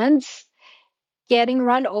hands getting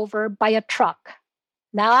run over by a truck.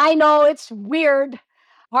 Now I know it's weird.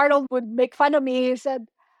 Arnold would make fun of me. He said,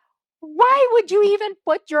 why would you even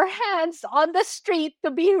put your hands on the street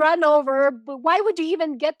to be run over? Why would you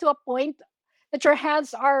even get to a point that your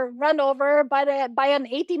hands are run over by an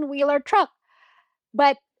 18-wheeler truck?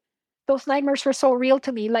 But those nightmares were so real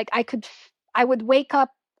to me. Like I would wake up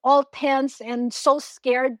all tense and so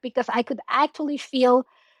scared because I could actually feel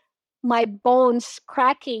my bones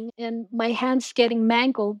cracking and my hands getting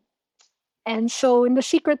mangled. And so in the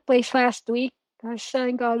secret place last week, I was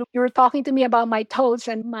saying, God, you were talking to me about my toes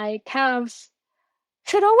and my calves.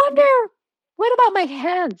 I said, I wonder, what about my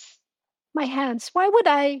hands? My hands. Why would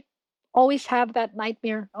I always have that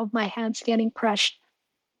nightmare of my hands getting crushed?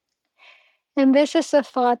 And this is a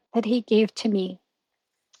thought that he gave to me.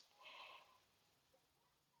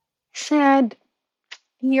 He said,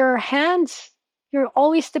 your hands, you're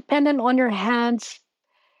always dependent on your hands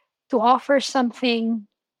to offer something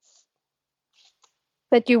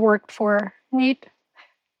that you worked for, right?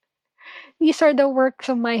 These are the works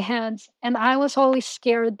of my hands. And I was always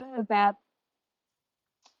scared that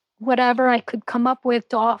whatever I could come up with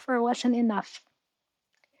to offer wasn't enough.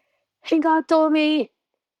 And God told me,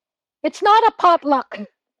 it's not a potluck.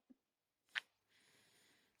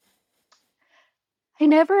 I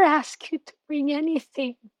never ask you to bring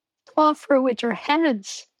anything to offer with your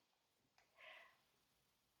hands.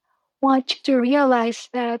 I want you to realize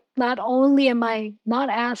that not only am I not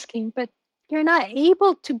asking, but you're not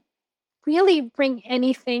able to really bring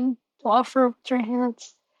anything to offer with your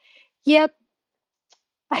hands. Yet,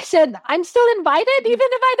 I said, I'm still invited even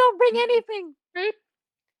if I don't bring anything, right?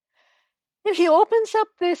 If he opens up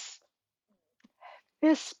this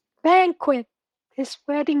banquet, this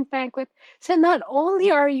wedding banquet, said not only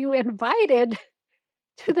are you invited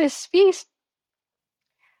to this feast,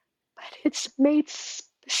 but it's made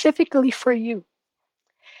specifically for you.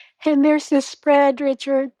 And there's this spread,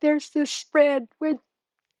 Richard. There's this spread where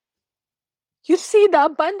you see the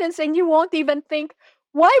abundance and you won't even think,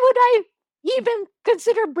 why would I even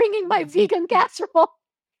consider bringing my vegan casserole?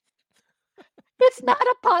 It's not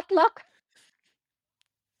a potluck.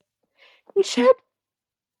 He said,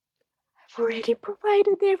 I've already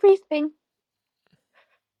provided everything.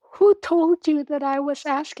 Who told you that I was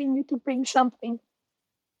asking you to bring something?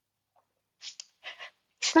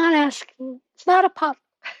 It's not asking. It's not a potluck.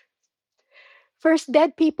 First,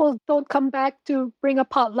 dead people don't come back to bring a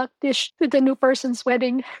potluck dish to the new person's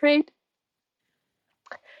wedding, right?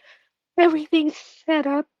 Everything's set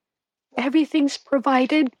up, everything's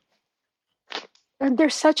provided, and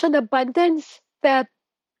there's such an abundance that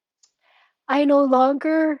I no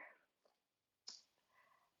longer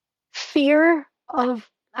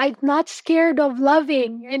I'm not scared of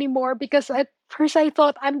loving anymore, because at first I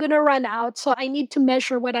thought I'm going to run out, so I need to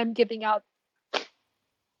measure what I'm giving out.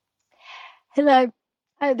 And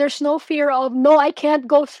there's no fear of, no, I can't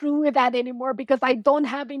go through with that anymore because I don't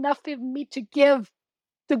have enough in me to give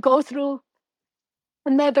to go through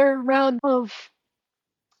another round of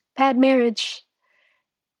bad marriage.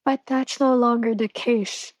 But that's no longer the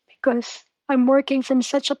case because I'm working from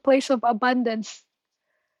such a place of abundance.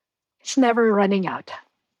 It's never running out.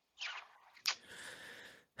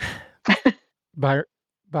 Byron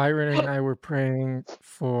and I were praying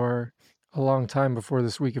for a long time before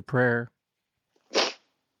this week of prayer.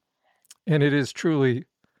 And it is truly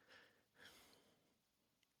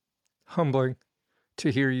humbling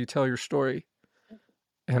to hear you tell your story.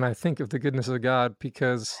 And I think of the goodness of God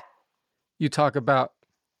because you talk about,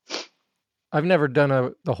 I've never done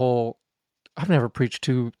I've never preached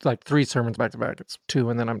like 3 sermons back to back. It's 2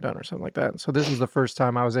 and then I'm done or something like that. So this is the first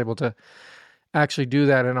time I was able to actually do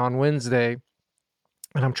that. And on Wednesday,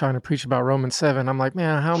 and I'm trying to preach about Romans 7. I'm like,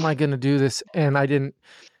 man, how am I going to do this? And I don't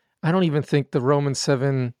even think the Romans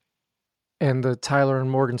 7 and the Tyler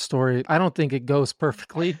and Morgan story, I don't think it goes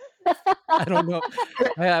perfectly. I don't know.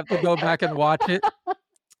 I have to go back and watch it.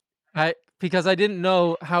 Because I didn't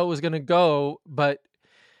know how it was going to go,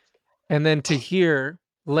 and then to hear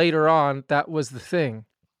later on, that was the thing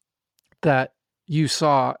that you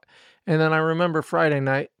saw. And then I remember Friday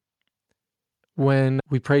night when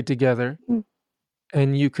we prayed together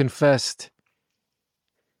and you confessed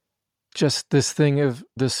just this thing of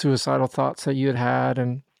the suicidal thoughts that you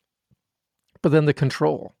had, but then the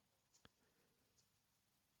control.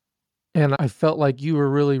 And I felt like you were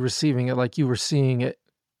really receiving it, like you were seeing it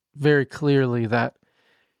very clearly that,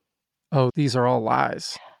 oh, these are all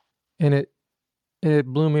lies. And it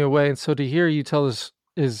blew me away. And so to hear you tell us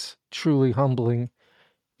is truly humbling.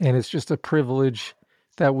 And it's just a privilege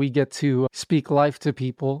that we get to speak life to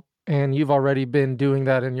people. And you've already been doing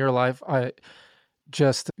that in your life.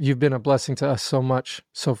 You've been a blessing to us so much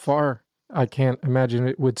so far. I can't imagine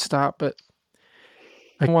it would stop. But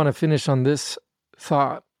I want to finish on this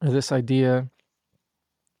thought or this idea.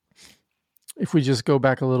 If we just go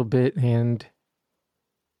back a little bit and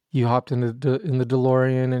you hopped in the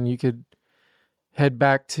DeLorean and you could head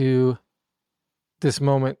back to this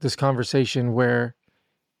moment, this conversation where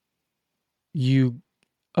you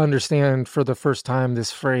understand for the first time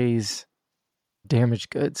this phrase, damaged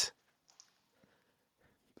goods.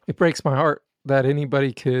 It breaks my heart that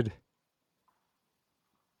anybody could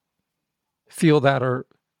feel that or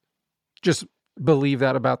just believe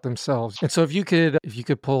that about themselves. And so if you could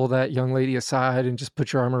pull that young lady aside and just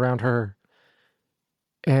put your arm around her,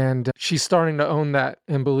 and she's starting to own that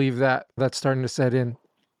and believe that that's starting to set in.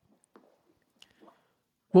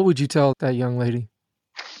 What would you tell that young lady?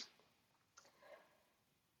 I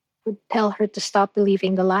would tell her to stop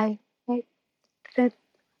believing the lie, right? That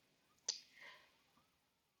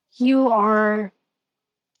you are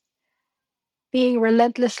being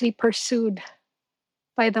relentlessly pursued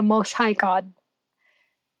by the Most High God.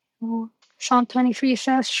 Psalm 23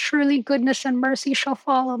 says, surely goodness and mercy shall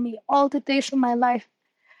follow me all the days of my life.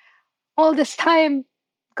 All this time,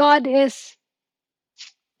 God is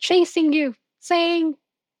chasing you, saying,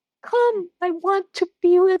 come, I want to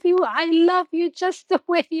be with you. I love you just the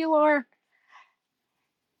way you are.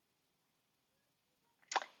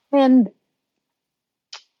 And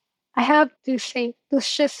I have to say, it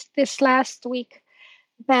was just this last week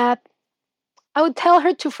that I would tell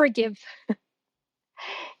her to forgive.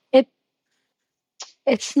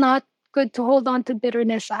 It's not good to hold on to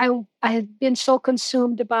bitterness. I had been so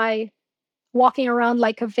consumed by walking around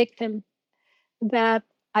like a victim that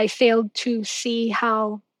I failed to see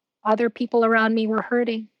how other people around me were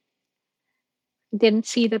hurting. I didn't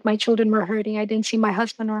see that my children were hurting. I didn't see my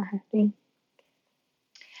husband were hurting.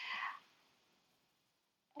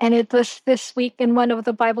 And it was this week in one of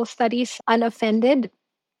the Bible studies, Unoffended,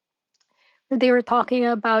 where they were talking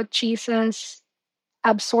about Jesus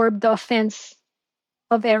absorbed the offense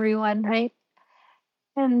of everyone, right?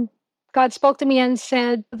 And God spoke to me and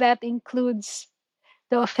said that includes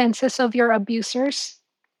the offenses of your abusers.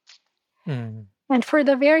 And for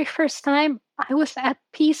the very first time, I was at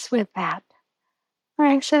peace with that.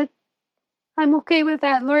 I said, I'm okay with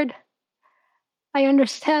that, Lord. I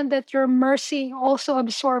understand that your mercy also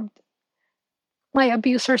absorbed my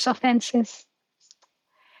abuser's offenses.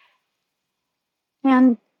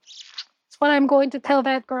 And that's what I'm going to tell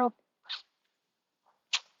that girl.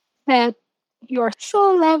 That you're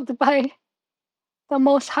so loved by the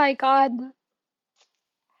Most High God.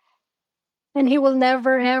 And He will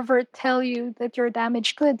never, ever tell you that you're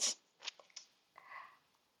damaged goods.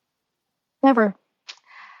 Never.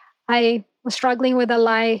 I was struggling with a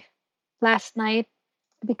lie last night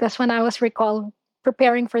because when I was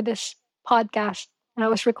preparing for this podcast, and I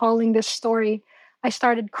was recalling this story, I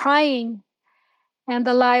started crying. And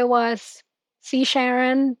the lie was, see,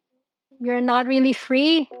 Sharon, you're not really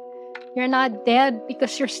free. You're not dead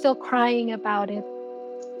because you're still crying about it.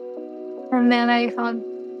 And then I thought,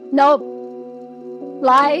 nope,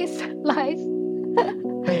 lies, lies.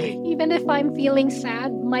 Even if I'm feeling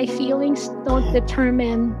sad, my feelings don't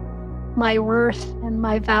determine my worth and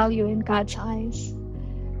my value in God's eyes.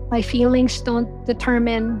 My feelings don't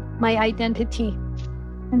determine my identity.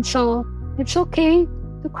 And so it's okay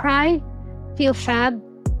to cry, feel sad,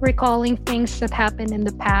 recalling things that happened in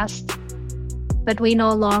the past, but we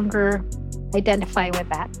no longer identify with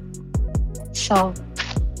that. So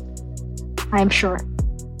I'm sure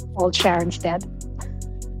old Sharon's dead.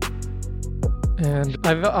 And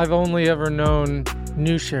I've only ever known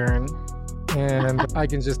new Sharon, and I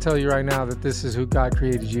can just tell you right now that this is who God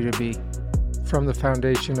created you to be from the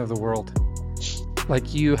foundation of the world.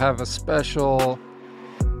 Like, you have a special,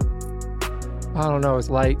 I don't know, it's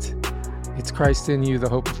light. It's Christ in you, the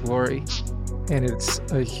hope of glory. And it's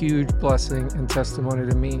a huge blessing and testimony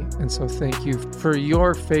to me. And so thank you for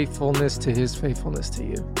your faithfulness to His faithfulness to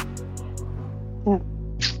you.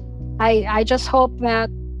 I just hope that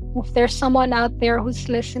if there's someone out there who's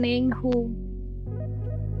listening who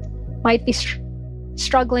might be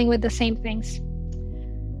struggling with the same things,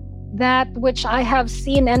 that which I have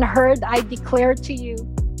seen and heard, I declare to you,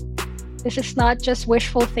 this is not just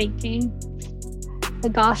wishful thinking. The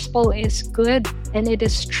gospel is good, and it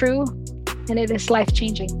is true, and it is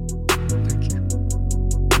life-changing. Thank you.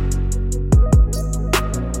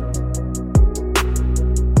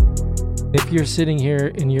 If you're sitting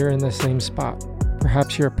here and you're in the same spot,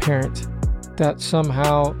 perhaps you're a parent, that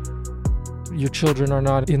somehow your children are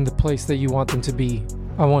not in the place that you want them to be,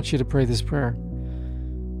 I want you to pray this prayer.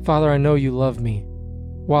 Father, I know you love me.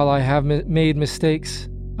 While I have made mistakes,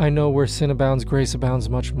 I know where sin abounds, grace abounds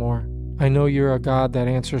much more. I know you're a God that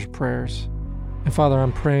answers prayers. And Father,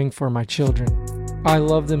 I'm praying for my children. I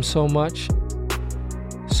love them so much,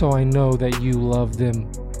 so I know that you love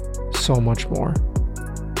them so much more.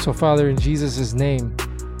 So Father, in Jesus' name,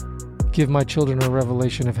 give my children a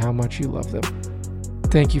revelation of how much you love them.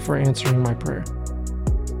 Thank you for answering my prayer.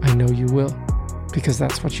 I know you will, because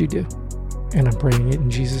that's what you do. And I'm praying it in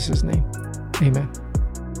Jesus' name. Amen.